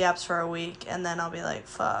delete the apps for a week, and then I'll be like,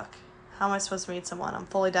 fuck, how am I supposed to meet someone? I'm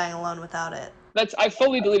fully dying alone without it. I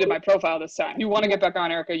fully deleted my profile this time. You want to get back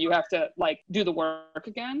on, Erica, you have to like do the work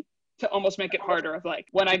again to almost make it harder of like,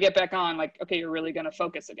 when I get back on, like, okay, you're really going to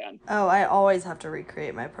focus again. Oh, I always have to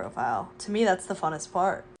recreate my profile. To me, that's the funnest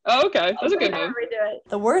part. Oh, okay. That's a good move.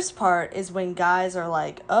 The worst part is when guys are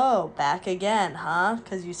like, oh, back again, huh?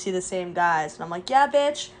 Because you see the same guys. And I'm like, yeah,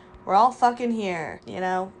 bitch, we're all fucking here. You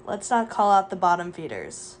know, let's not call out the bottom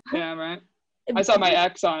feeders. Yeah, right. I saw my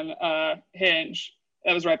ex on Hinge.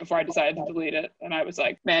 That was right before I decided to delete it. And I was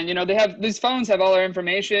like, man, you know, these phones have all our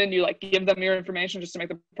information. You like give them your information just to make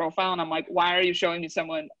the profile. And I'm like, why are you showing me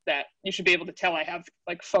someone that you should be able to tell I have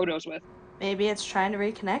like photos with? Maybe it's trying to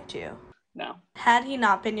reconnect you. No. Had he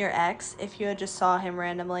not been your ex, if you had just saw him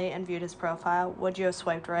randomly and viewed his profile, would you have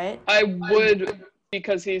swiped right? I would,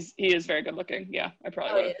 because he is very good looking. Yeah, I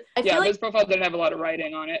probably would. Yeah, his profile didn't have a lot of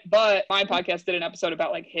writing on it. But my podcast did an episode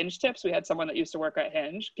about like Hinge tips. We had someone that used to work at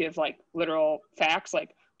Hinge give like literal facts,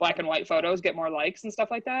 like black and white photos, get more likes and stuff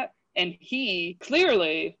like that. And he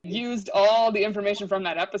clearly used all the information from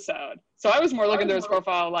that episode. So I was more looking through his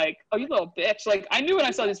profile like, oh, you little bitch. Like, I knew when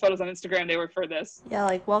I saw these photos on Instagram, they were for this. Yeah,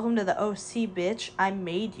 like, welcome to the OC, bitch. I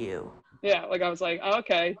made you. Yeah, like I was like, oh,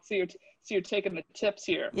 okay, so you're taking the tips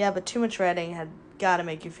here. Yeah, but too much writing had got to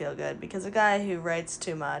make you feel good, because a guy who writes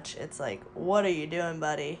too much, it's like, what are you doing,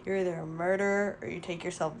 buddy? You're either a murderer or you take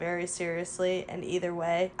yourself very seriously, and either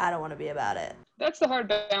way, I don't want to be about it. That's the hard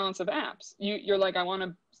balance of apps. You're like, I want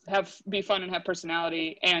to be fun and have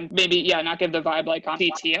personality, and maybe not give the vibe like on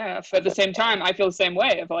DTF. At the same time, I feel the same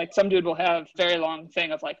way. Of like, some dude will have very long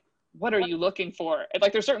thing of like, what are you looking for? And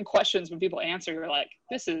like, there's certain questions when people answer, you're like,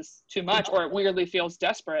 this is too much, or it weirdly feels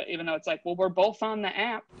desperate, even though it's like, well, we're both on the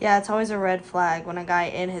app. Yeah, it's always a red flag when a guy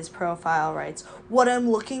in his profile writes, what I'm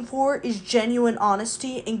looking for is genuine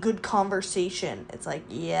honesty and good conversation. It's like,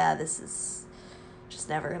 yeah, this is just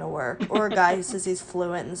never gonna work. Or a guy who says he's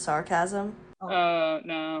fluent in sarcasm.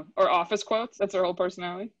 No. Or office quotes. That's their whole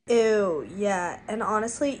personality. Ew, yeah. And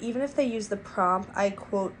honestly, even if they use the prompt I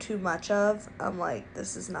quote too much of, I'm like,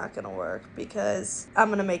 this is not gonna work, because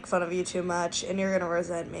I'm gonna make fun of you too much and you're gonna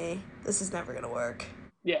resent me. This is never gonna work.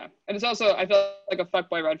 Yeah. And it's also, I feel like a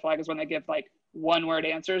fuckboy red flag is when they give like one-word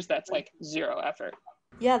answers that's like zero effort.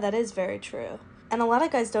 Yeah, that is very true. And a lot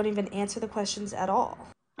of guys don't even answer the questions at all.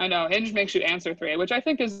 I know, Hinge makes you answer 3, which I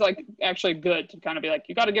think is like actually good to kind of be like,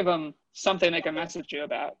 you got to give them something they can message you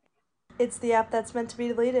about. It's the app that's meant to be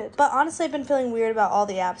deleted. But honestly, I've been feeling weird about all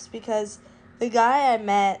the apps, because the guy I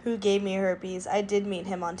met who gave me herpes, I did meet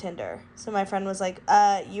him on Tinder. So my friend was like,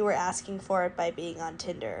 you were asking for it by being on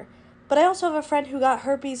Tinder. But I also have a friend who got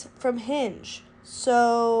herpes from Hinge.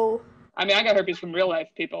 So... I mean, I got herpes from real life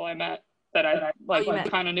people I met that I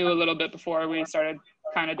kind of knew a little bit before we started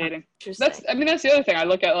kind of dating. That's the other thing. I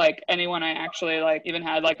look at like anyone I actually like even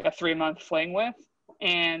had like a 3-month fling with,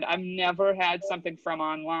 and I've never had something from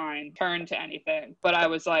online turn to anything. But I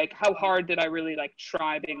was like, how hard did I really like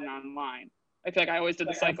try being online? I feel like I always did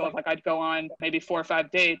the cycle of like, I'd go on maybe 4 or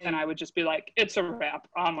 5 dates and I would just be like, it's a wrap,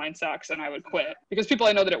 online sucks, and I would quit. Because people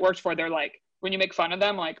I know that it worked for, they're like, when you make fun of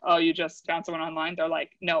them, like, oh, you just found someone online, they're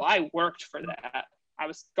like, no, I worked for that. I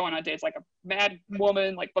was going on dates like a mad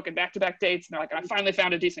woman, like booking back-to-back dates, and they're like, I finally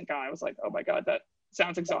found a decent guy. I was like, oh my God, that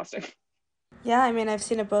sounds exhausting. Yeah, I mean, I've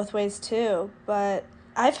seen it both ways too, but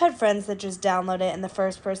I've had friends that just download it and the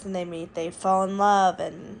first person they meet, they fall in love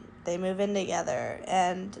and they move in together.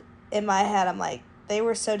 And in my head, I'm like, they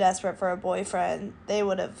were so desperate for a boyfriend, they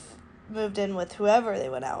would have moved in with whoever they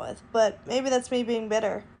went out with. But maybe that's me being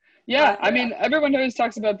bitter. Yeah, I mean, everyone always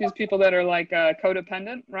talks about these people that are like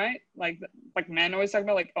codependent, right? Like men always talk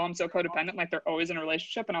about like, oh, I'm so codependent, like they're always in a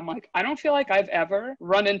relationship. And I'm like, I don't feel like I've ever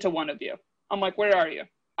run into one of you. I'm like, where are you?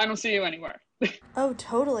 I don't see you anywhere. Oh,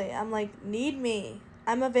 totally. I'm like, need me.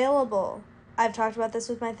 I'm available. I've talked about this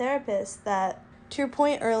with my therapist, that to your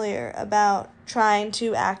point earlier about trying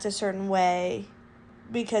to act a certain way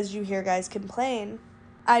because you hear guys complain.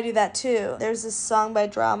 I do that too. There's this song by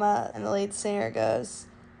Drama and the lead singer goes,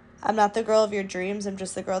 I'm not the girl of your dreams, I'm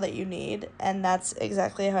just the girl that you need. And that's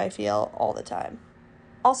exactly how I feel all the time.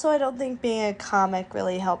 Also, I don't think being a comic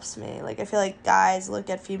really helps me. Like, I feel like guys look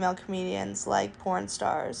at female comedians like porn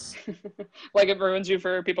stars. Like it ruins you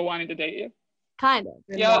for people wanting to date you? Kind of.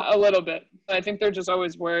 Yeah, a little bit. I think they're just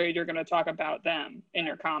always worried you're going to talk about them in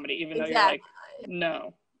your comedy, even though you're like,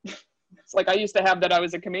 no. It's like I used to have that I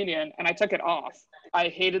was a comedian, and I took it off. I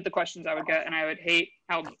hated the questions I would get, and I would hate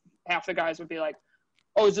how half the guys would be like,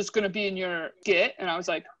 oh, is this going to be in your skit? And I was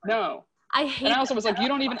like, no. I hate And I also was like, you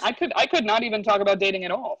don't even, I could not even talk about dating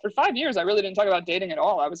at all. For 5 years, I really didn't talk about dating at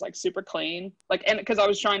all. I was like super clean. Like, and because I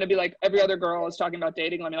was trying to be like every other girl is talking about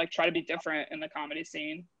dating, let me like try to be different in the comedy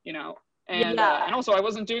scene, you know? And, and also I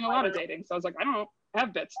wasn't doing a lot of dating. So I was like, I don't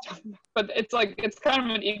have bits to talk about. But it's like, it's kind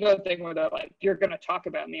of an ego thing where they're like, you're going to talk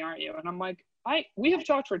about me, aren't you? And I'm like, we have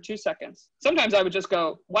talked for 2 seconds. Sometimes I would just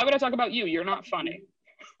go, why would I talk about you? You're not funny.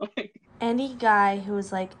 Any guy who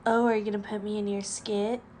was like, oh, are you going to put me in your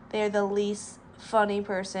skit? They're the least funny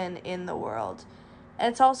person in the world.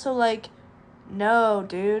 And it's also like, no,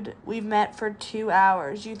 dude, we've met for 2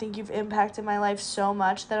 hours. You think you've impacted my life so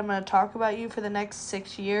much that I'm going to talk about you for the next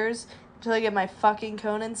 6 years until I get my fucking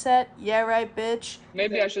Conan set? Yeah, right, bitch.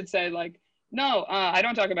 Maybe I should say like, no, I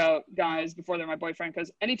don't talk about guys before they're my boyfriend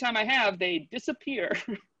because anytime I have, they disappear.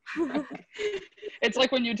 It's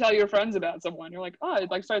like when you tell your friends about someone, you're like, oh,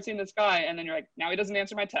 I'd like start seeing this guy, and then you're like, now he doesn't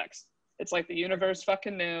answer my text. It's like the universe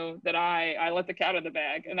fucking knew that I let the cat out of the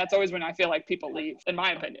bag, and that's always when I feel like people leave, in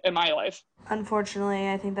my opinion, in my life. Unfortunately,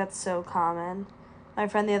 I think that's so common. My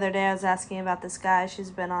friend the other day, I was asking about this guy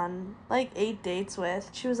she's been on like 8 dates with.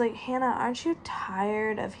 She was like, Hannah, aren't you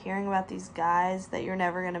tired of hearing about these guys that you're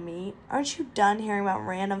never going to meet? Aren't you done hearing about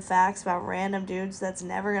random facts about random dudes that's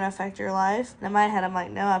never going to affect your life? And in my head, I'm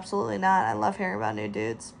like, no, absolutely not. I love hearing about new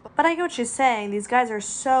dudes. But I get what she's saying. These guys are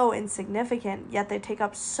so insignificant, yet they take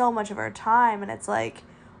up so much of our time. And it's like,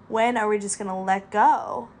 when are we just going to let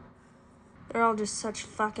go? They're all just such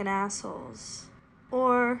fucking assholes.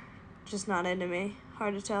 Or just not into me.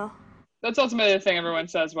 Hard to tell. That's ultimately the thing everyone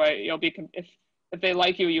says, why you'll be, if they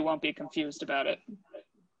like you, you won't be confused about it.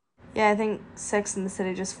 Yeah, I think Sex and the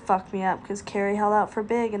City just fucked me up because Carrie held out for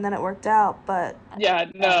Big and then it worked out, but... Yeah,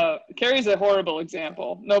 no, Carrie's a horrible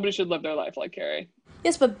example. Nobody should live their life like Carrie.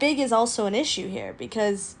 Yes, but Big is also an issue here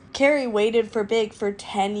because Carrie waited for Big for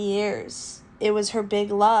 10 years. It was her big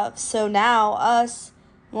love. So now us,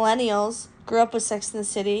 millennials, grew up with Sex and the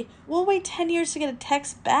City, we'll wait 10 years to get a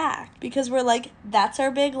text back because we're like, that's our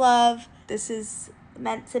big love. This is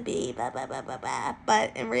meant to be, blah, blah, blah, blah, blah.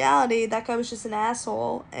 But in reality, that guy was just an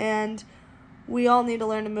asshole, and we all need to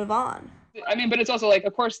learn to move on. I mean, but it's also like,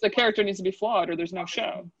 of course, the character needs to be flawed or there's no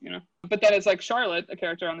show, you know? But then it's like Charlotte, a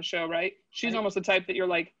character on the show, right? She's almost the type that you're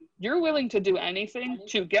like, you're willing to do anything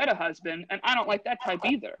to get a husband, and I don't like that type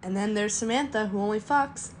either. And then there's Samantha, who only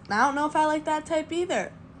fucks. I don't know if I like that type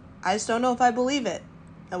either. I just don't know if I believe it,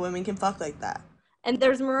 that women can fuck like that. And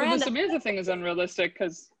there's Miranda. But the Samantha thing is unrealistic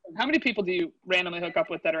because how many people do you randomly hook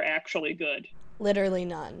up with that are actually good? Literally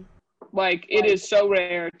none. Like, it is so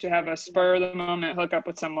rare to have a spur-of-the-moment hookup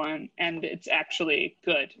with someone and it's actually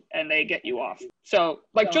good and they get you off. So,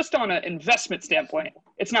 like, just on an investment standpoint,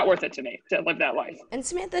 it's not worth it to me to live that life. And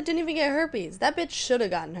Samantha didn't even get herpes. That bitch should have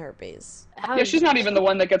gotten herpes. Yeah, she's not even the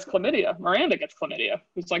one that gets chlamydia. Miranda gets chlamydia,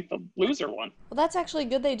 who's like the loser one. Well, that's actually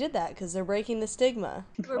good they did that because they're breaking the stigma.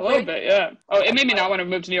 A little bit, yeah. Oh, it made me not want to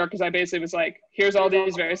move to New York because I basically was like, here's all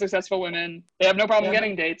these very successful women. They have no problem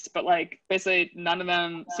getting dates, but like basically none of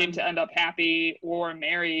them seem to end up happy or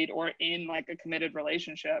married or in like a committed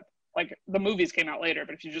relationship. Like the movies came out later,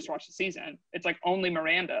 but if you just watch the season, it's like only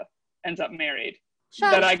Miranda ends up married.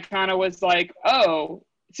 That I kind of was like, oh,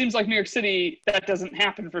 it seems like New York City, that doesn't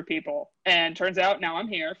happen for people. And turns out now I'm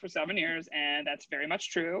here for 7 years, and that's very much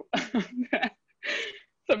true.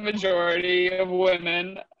 The majority of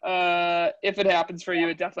women, if it happens for you,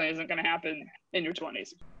 it definitely isn't going to happen in your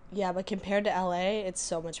 20s. Yeah, but compared to LA, it's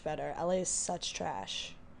so much better. LA is such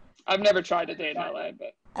trash. I've never tried to date in LA,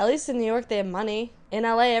 but... At least in New York, they have money. In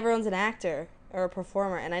LA, everyone's an actor or a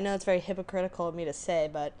performer. And I know it's very hypocritical of me to say,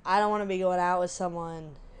 but I don't want to be going out with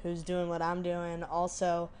someone who's doing what I'm doing.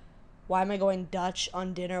 Also, why am I going Dutch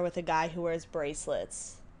on dinner with a guy who wears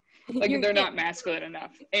bracelets? Like, they're not masculine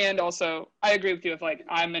enough. And also, I agree with you if, like,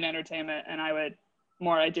 I'm in entertainment and I would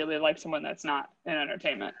more ideally like someone that's not in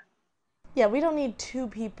entertainment. Yeah, we don't need two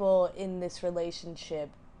people in this relationship.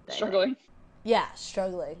 Struggling? Yeah,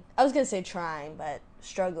 struggling. I was going to say trying, but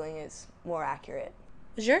struggling is more accurate.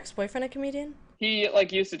 Was your ex-boyfriend a comedian? He,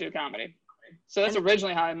 like, used to do comedy. So that's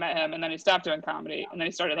originally how I met him, and then he stopped doing comedy, and then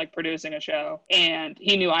he started, like, producing a show. And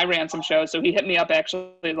he knew I ran some shows, so he hit me up,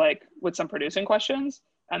 actually, like, with some producing questions,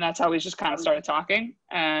 and that's how we just kind of started talking,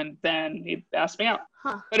 and then he asked me out.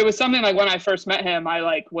 Huh. But it was something, like, when I first met him, I,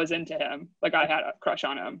 like, was into him. Like, I had a crush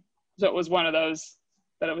on him. So it was one of those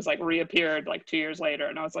that it was, like, reappeared, like, 2 years later,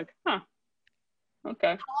 and I was like, huh,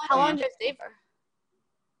 okay. How long did you stay for?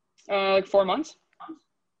 Like 4 months.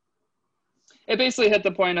 It basically hit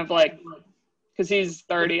the point of like because he's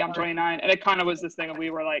 30, I'm 29. And it kind of was this thing of we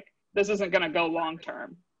were like, this isn't going to go long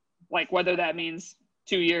term. Like whether that means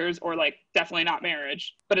 2 years or like definitely not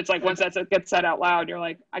marriage. But it's like once that gets said out loud, you're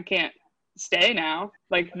like, I can't stay now.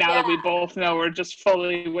 Like now that we both know we're just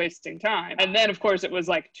fully wasting time. And then of course it was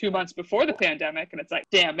like 2 months before the pandemic. And it's like,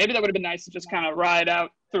 damn, maybe that would have been nice to just kind of ride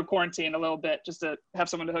out through quarantine a little bit just to have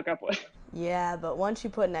someone to hook up with. Yeah, but once you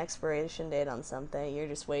put an expiration date on something, you're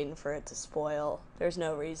just waiting for it to spoil. There's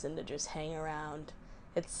no reason to just hang around.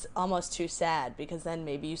 It's almost too sad because then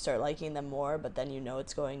maybe you start liking them more, but then you know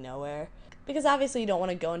it's going nowhere. Because obviously you don't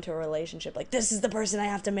want to go into a relationship like, this is the person I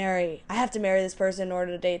have to marry. I have to marry this person in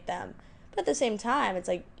order to date them. But at the same time, it's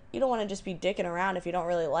like you don't want to just be dicking around if you don't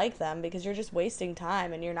really like them because you're just wasting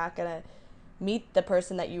time and you're not going to meet the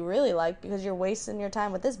person that you really like because you're wasting your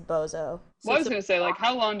time with this bozo. Well, I was going to say, like,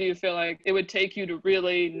 how long do you feel like it would take you to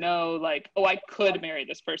really know, like, oh, I could marry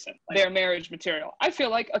this person? They're marriage material. I feel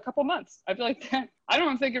like a couple months. I feel like that. I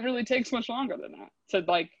don't think it really takes much longer than that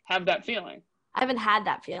to, like, have that feeling. I haven't had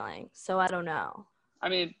that feeling, so I don't know. I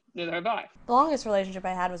mean, neither have I. The longest relationship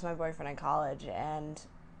I had was my boyfriend in college, and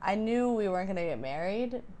I knew we weren't going to get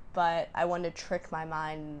married, but I wanted to trick my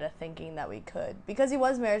mind into thinking that we could. Because he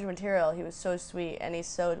was marriage material, he was so sweet, and he's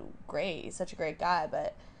so great. He's such a great guy,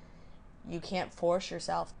 but you can't force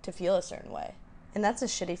yourself to feel a certain way. And that's a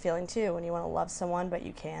shitty feeling, too, when you want to love someone, but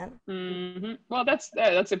you can't. Mm-hmm. Well, that's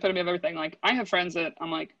the epitome of everything. Like, I have friends that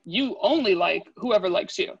I'm like, you only like whoever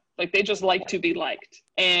likes you. Like, they just like to be liked.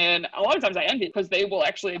 And a lot of times I envy because they will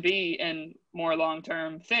actually be in more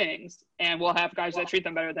long-term things and will have guys that treat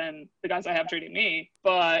them better than the guys I have treating me.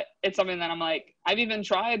 But it's something that I'm like, I've even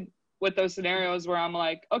tried with those scenarios where I'm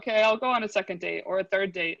like, okay, I'll go on a second date or a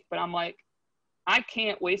third date. But I'm like, I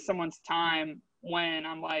can't waste someone's time when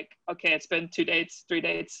I'm like, okay, it's been 2 dates, 3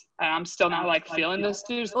 dates, and I'm still not like feeling this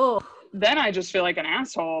dude. Oh. Then I just feel like an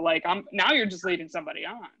asshole. Like now you're just leading somebody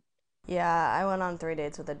on. Yeah, I went on 3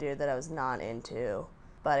 dates with a dude that I was not into,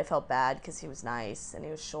 but I felt bad because he was nice and he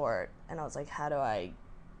was short, and I was like, how do I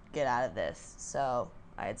get out of this? So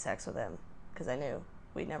I had sex with him because I knew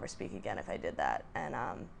we'd never speak again if I did that. And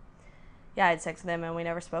yeah, I had sex with him and we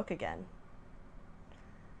never spoke again.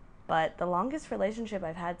 But the longest relationship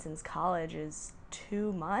I've had since college is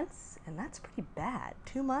 2 months, and that's pretty bad.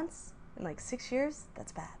 2 months in like 6 years?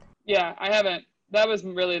 That's bad. Yeah, I haven't. That was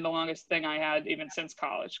really the longest thing I had even since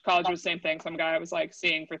college. College was the same thing. Some guy I was like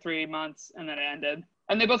seeing for 3 months and then it ended.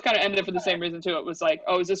 And they both kind of ended for the same reason too. It was like,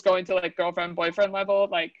 oh, is this going to like girlfriend, boyfriend level?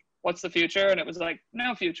 Like, what's the future? And it was like,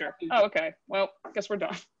 no future. Oh, okay. Well, I guess we're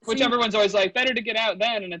done. Which everyone's always like, better to get out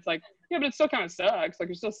then. And it's like, yeah, but it still kind of sucks. Like,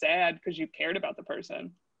 you're still sad because you cared about the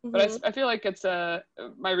person. But I feel like it's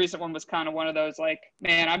my recent one was kind of one of those like,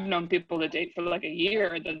 man, I've known people to date for like a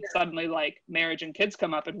year and then suddenly like marriage and kids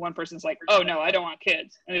come up and one person's like, oh no, I don't want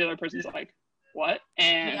kids. And the other person's like, what?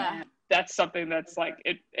 And that's something that's like,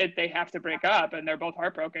 they have to break up and they're both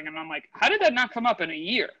heartbroken. And I'm like, how did that not come up in a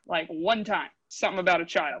year? Like one time, something about a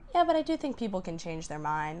child. Yeah, but I do think people can change their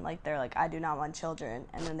mind. Like they're like, I do not want children.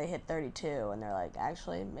 And then they hit 32 and they're like,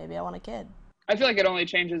 actually, maybe I want a kid. I feel like it only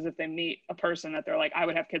changes if they meet a person that they're like, I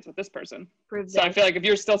would have kids with this person. So I feel like if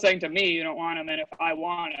you're still saying to me, you don't want them, and if I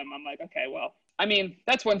want them, I'm like, okay, well, I mean,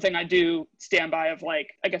 that's one thing I do stand by of like,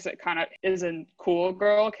 I guess it kind of is in cool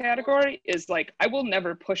girl category is like, I will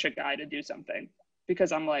never push a guy to do something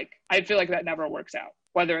because I'm like, I feel like that never works out.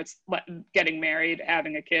 Whether it's getting married,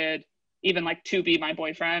 having a kid, even like to be my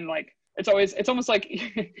boyfriend, like it's almost like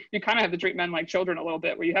you kind of have to treat men like children a little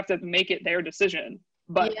bit where you have to make it their decision.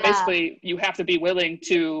 But basically, you have to be willing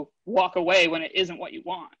to walk away when it isn't what you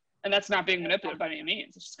want. And that's not being manipulated by any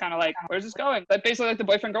means. It's just kind of like, where's this going? But basically, like the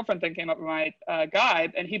boyfriend-girlfriend thing came up with my guy,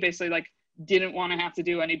 and he basically like didn't want to have to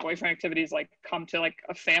do any boyfriend activities, like come to like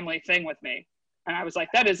a family thing with me. And I was like,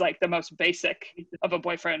 that is like the most basic of a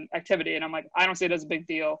boyfriend activity. And I'm like, I don't see it as a big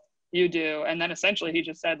deal. You do. And then essentially he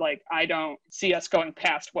just said like, I don't see us going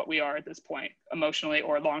past what we are at this point, emotionally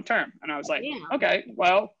or long term. And I was like, okay,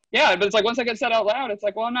 well, yeah, but it's like once I get said out loud, it's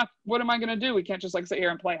like, well, what am I going to do? We can't just like sit here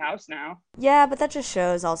and play house now. Yeah, but that just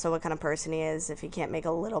shows also what kind of person he is if he can't make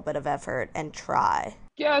a little bit of effort and try.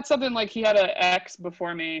 Yeah, it's something like he had an ex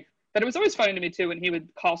before me. But it was always funny to me too when he would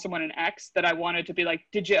call someone an ex that I wanted to be like,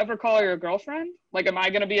 did you ever call her your girlfriend? Like, am I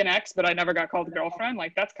going to be an ex, but I never got called a girlfriend?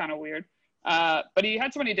 Like, that's kind of weird. But he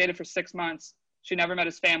had someone he dated for 6 months. She never met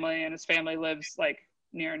his family, and his family lives like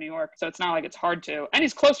near New York. So it's not like it's hard to. And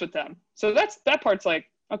he's close with them. So that part's like,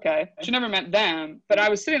 okay. She never met them. But I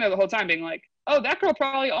was sitting there the whole time being like, oh, that girl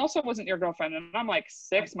probably also wasn't your girlfriend. And I'm like,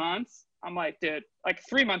 6 months? I'm like, dude, like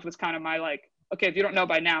 3 months was kind of my like, okay, if you don't know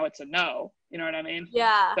by now, it's a no. You know what I mean?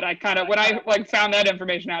 Yeah. But I kind of, when I like found that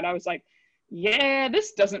information out, I was like, yeah,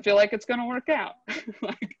 this doesn't feel like it's going to work out.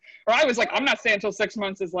 Like, or I was like, I'm not staying until 6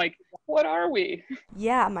 months is like, what are we?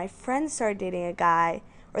 Yeah, my friend started dating a guy,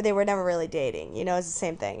 or they were never really dating. You know, it's the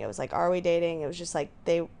same thing. It was like, are we dating? It was just like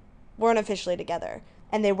they weren't officially together.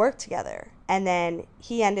 And they worked together. And then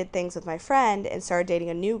he ended things with my friend and started dating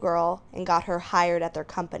a new girl and got her hired at their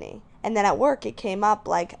company. And then at work, it came up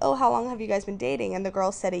like, oh, how long have you guys been dating? And the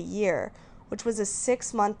girl said a year, which was a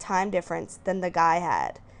 6-month time difference than the guy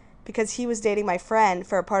had, because he was dating my friend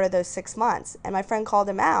for a part of those 6 months. And my friend called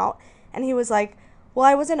him out, and he was like, well,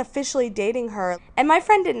 I wasn't officially dating her. And my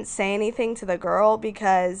friend didn't say anything to the girl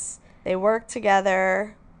because they worked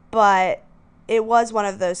together, but it was one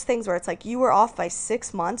of those things where it's like, you were off by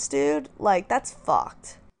 6 months, dude. Like, that's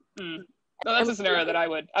fucked. No, that's a scenario that I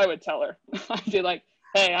would tell her. I'd be like,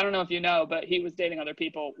 hey, I don't know if you know, but he was dating other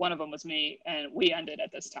people. One of them was me, and we ended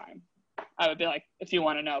at this time. I would be like, if you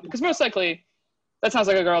want to know, because most likely that sounds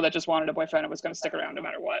like a girl that just wanted a boyfriend and was going to stick around no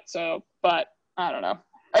matter what. So, but I don't know.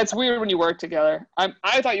 It's weird when you work together.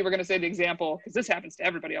 I thought you were going to say the example, because this happens to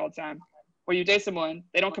everybody all the time, where you date someone,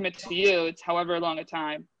 they don't commit to you, it's however long a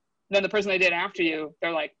time. And then the person they date after you,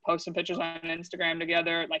 they're like posting pictures on Instagram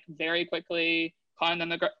together, like very quickly, calling them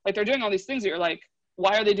like they're doing all these things that you're like,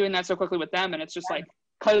 why are they doing that so quickly with them? And it's just like,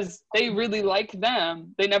 because they really like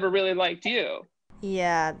them, they never really liked you.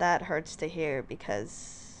 Yeah, that hurts to hear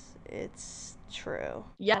because it's true.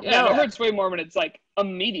 Yeah, it hurts way more when it's like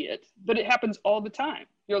immediate, but it happens all the time.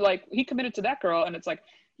 You're like, he committed to that girl, and it's like,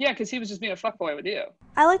 yeah, because he was just being a fuckboy with you.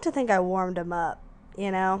 I like to think I warmed him up, you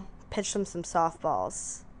know? Pitched him some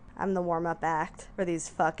softballs. I'm the warm-up act for these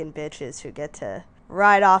fucking bitches who get to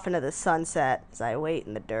ride off into the sunset as I wait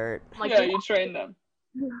in the dirt. Like, yeah, you train them.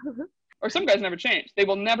 Or some guys never change. They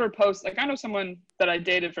will never post. Like, I know someone that I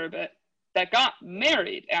dated for a bit that got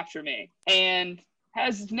married after me and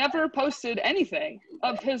has never posted anything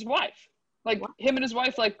of his wife. Like, him and his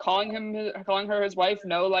wife, like, calling her his wife,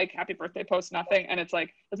 no, like, happy birthday post, nothing. And it's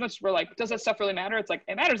like, as much as we're like, does that stuff really matter? It's like,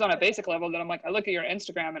 it matters on a basic level. That I'm like, I look at your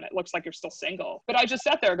Instagram and it looks like you're still single. But I just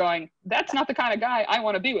sat there going, that's not the kind of guy I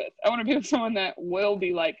want to be with. I want to be with someone that will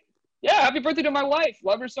be like, yeah, happy birthday to my wife.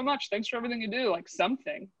 Love her so much. Thanks for everything you do. Like,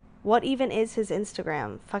 something. What even is his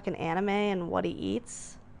Instagram? Fucking anime and what he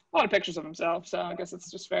eats? A lot of pictures of himself. So I guess it's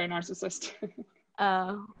just very narcissistic.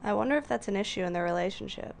 I wonder if that's an issue in their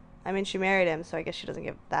relationship. I mean, she married him, so I guess she doesn't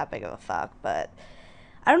give that big of a fuck. But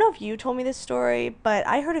I don't know if you told me this story, but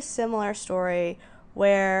I heard a similar story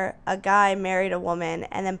where a guy married a woman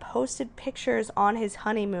and then posted pictures on his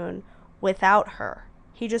honeymoon without her.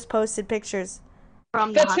 He just posted pictures.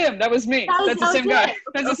 That's him. That was me. That's the same guy.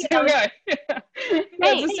 That's the same guy.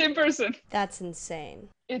 That's the same person. That's insane.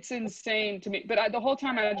 It's insane to me. But the whole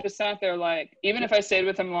time I just sat there like, even if I stayed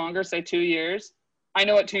with him longer, say 2 years, I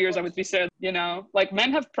know at 2 years I would be sad, you know? Like,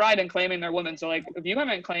 men have pride in claiming their women. So, like, if you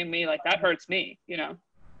haven't claimed me, like, that hurts me, you know?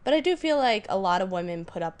 But I do feel like a lot of women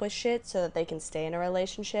put up with shit so that they can stay in a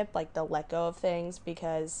relationship. Like, they'll let go of things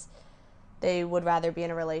because they would rather be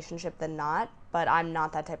in a relationship than not. But I'm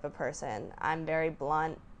not that type of person. I'm very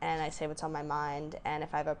blunt, and I say what's on my mind. And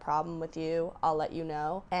if I have a problem with you, I'll let you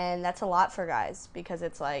know. And that's a lot for guys because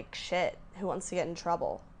it's like, shit, who wants to get in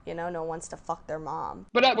trouble? You know, no one wants to fuck their mom.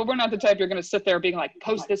 But we're not the type you're going to sit there being like,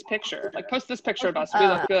 post this picture. Like, post this picture of us. We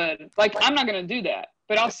look good. Like, I'm not going to do that.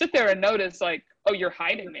 But I'll sit there and notice, like, oh, you're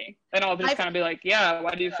hiding me. And I'll just kind of be like, yeah,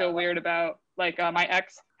 why do you feel weird about, like, my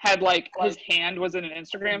ex had, like, his hand was in an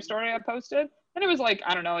Instagram story I posted. And it was like,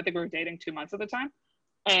 I don't know, I think we were dating 2 months at the time.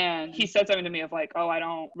 And he said something to me of like, oh, I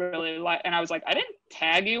don't really like, and I was like, I didn't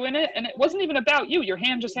tag you in it. And it wasn't even about you. Your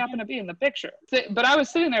hand just happened to be in the picture. But I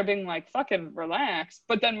was sitting there being like, fucking relax.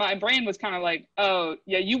 But then my brain was kind of like, oh,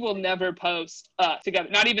 yeah, you will never post us together.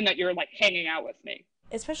 Not even that you're like hanging out with me.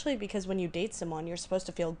 Especially because when you date someone, you're supposed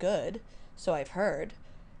to feel good. So I've heard.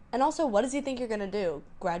 And also, what does he think you're going to do?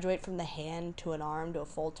 Graduate from the hand to an arm to a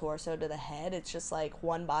full torso to the head? It's just like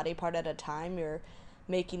one body part at a time. You're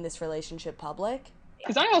making this relationship public.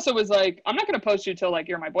 Because I also was like, I'm not going to post you till like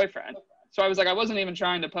you're my boyfriend. So I was like, I wasn't even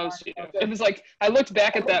trying to post you. It was like, I looked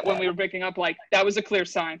back at that when we were breaking up, like, that was a clear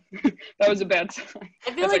sign. That was a bad sign.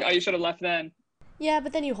 I feel like, oh, you should have left then. Yeah,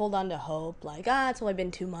 but then you hold on to hope. Like, it's only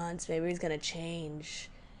been 2 months. Maybe he's going to change.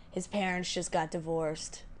 His parents just got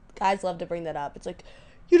divorced. Guys love to bring that up. It's like,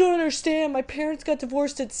 you don't understand. My parents got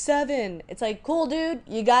divorced at 7. It's like, cool, dude.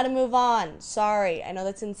 You got to move on. Sorry. I know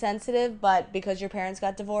that's insensitive, but because your parents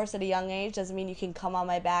got divorced at a young age doesn't mean you can come on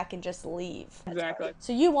my back and just leave. Exactly.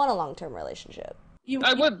 So you want a long-term relationship.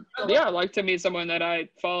 I would, like to meet someone that I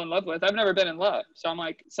fall in love with. I've never been in love, so I'm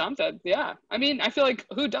like, something, yeah. I mean, I feel like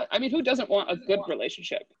who doesn't want a good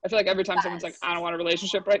relationship? I feel like every time someone's like, I don't want a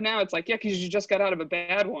relationship right now, it's like, yeah, because you just got out of a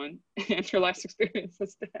bad one, and your last experience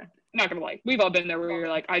was bad. I'm not gonna lie, we've all been there where you're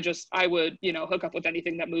like, I would, hook up with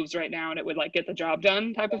anything that moves right now, and it would like get the job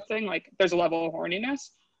done, type of thing. Like, there's a level of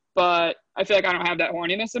horniness. But I feel like I don't have that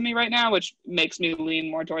horniness in me right now, which makes me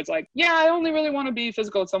lean more towards like, yeah, I only really want to be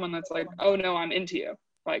physical with someone that's like, oh no, I'm into you.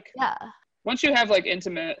 Like, Yeah. Once you have like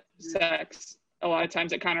intimate sex, a lot of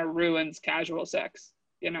times it kind of ruins casual sex,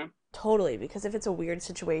 Totally, because if it's a weird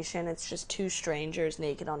situation, it's just two strangers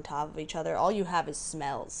naked on top of each other. All you have is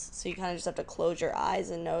smells. So you kind of just have to close your eyes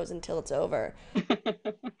and nose until it's over.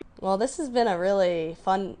 Well, this has been a really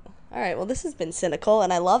fun... All right, well, this has been cynical,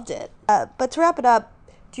 and I loved it. But to wrap it up,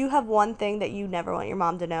 do you have one thing that you never want your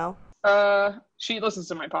mom to know? She listens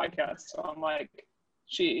to my podcast, so I'm like,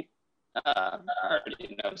 she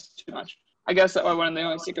already knows too much. I guess that one of the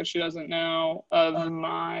only secrets she doesn't know of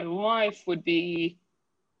my life would be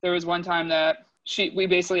there was one time that we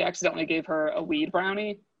basically accidentally gave her a weed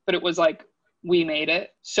brownie, but it was like we made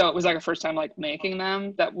it. So it was like a first time like making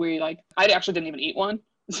them that I actually didn't even eat one.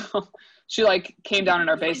 So she like came down in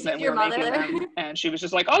our basement and we were making them, and she was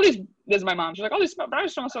just like, this is my mom. She's like, these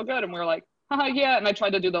brownies smell so good. And we were like, yeah. And I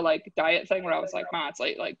tried to do the like diet thing where I was like, Ma, it's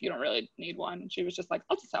late, like you don't really need one. And she was just like,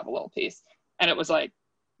 I'll just have a little piece. And it was like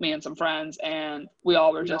me and some friends, and we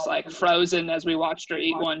all were just like frozen as we watched her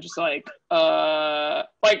eat one, just like no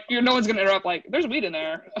one's gonna interrupt, like there's weed in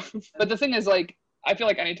there. But the thing is, like, I feel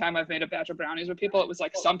like anytime I've made a batch of brownies with people, it was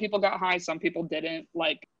like some people got high, some people didn't,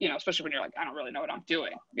 like, especially when you're like, I don't really know what I'm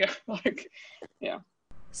doing. Yeah. Like, yeah.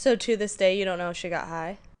 So to this day, you don't know if she got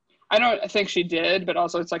high? I think she did, but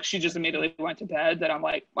also it's like she just immediately went to bed, that I'm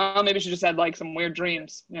like, well, maybe she just had like some weird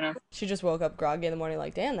dreams, She just woke up groggy in the morning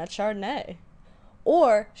like, damn, that's Chardonnay.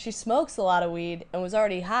 Or she smokes a lot of weed and was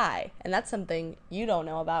already high, and that's something you don't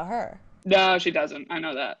know about her. No, she doesn't. I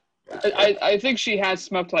know that. I think she has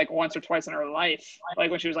smoked like once or twice in her life,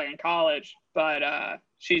 like when she was like in college, but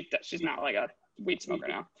she's not like a weed smoker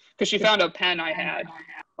now, because she found a pen I had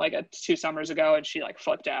like 2 summers ago, and she like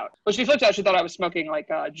flipped out. Well, she flipped out. She thought I was smoking like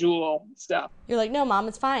Juul stuff. You're like, no, Mom,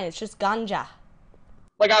 it's fine. It's just ganja.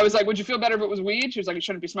 Like, I was like, would you feel better if it was weed? She was like, you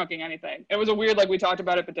shouldn't be smoking anything. It was a weird, like, we talked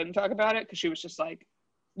about it but didn't talk about it, because she was just like,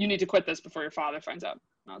 you need to quit this before your father finds out.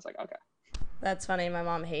 And I was like, okay. That's funny. My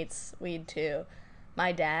mom hates weed too.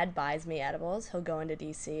 My dad buys me edibles. He'll go into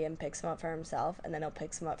DC and pick some up for himself, and then he'll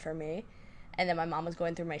pick some up for me. And then my mom was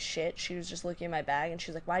going through my shit. She was just looking in my bag, and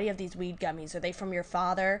she was like, why do you have these weed gummies? Are they from your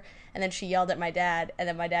father? And then she yelled at my dad, and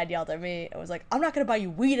then my dad yelled at me and was like, I'm not going to buy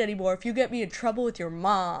you weed anymore if you get me in trouble with your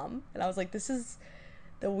mom. And I was like, this is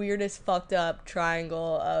the weirdest fucked up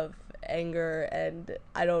triangle of anger, and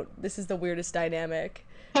this is the weirdest dynamic.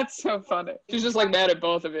 That's so funny. She's just like mad at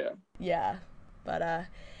both of you. Yeah. But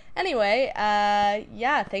anyway,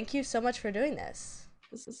 yeah, thank you so much for doing this.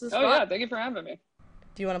 This is fun. Yeah, thank you for having me.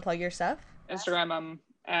 Do you want to plug your stuff? Instagram, I'm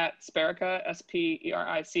at Spericaa,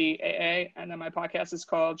 SPERICAA, and then my podcast is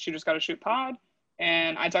called She Just Gotta Shoot Pod,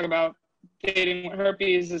 and I talk about dating with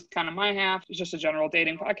herpes is kind of my half. It's just a general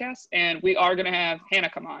dating podcast, and we are gonna have Hannah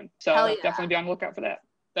come on, so definitely be on the lookout for that.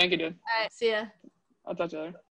 Thank you, dude. All right, see ya. I'll talk to you later.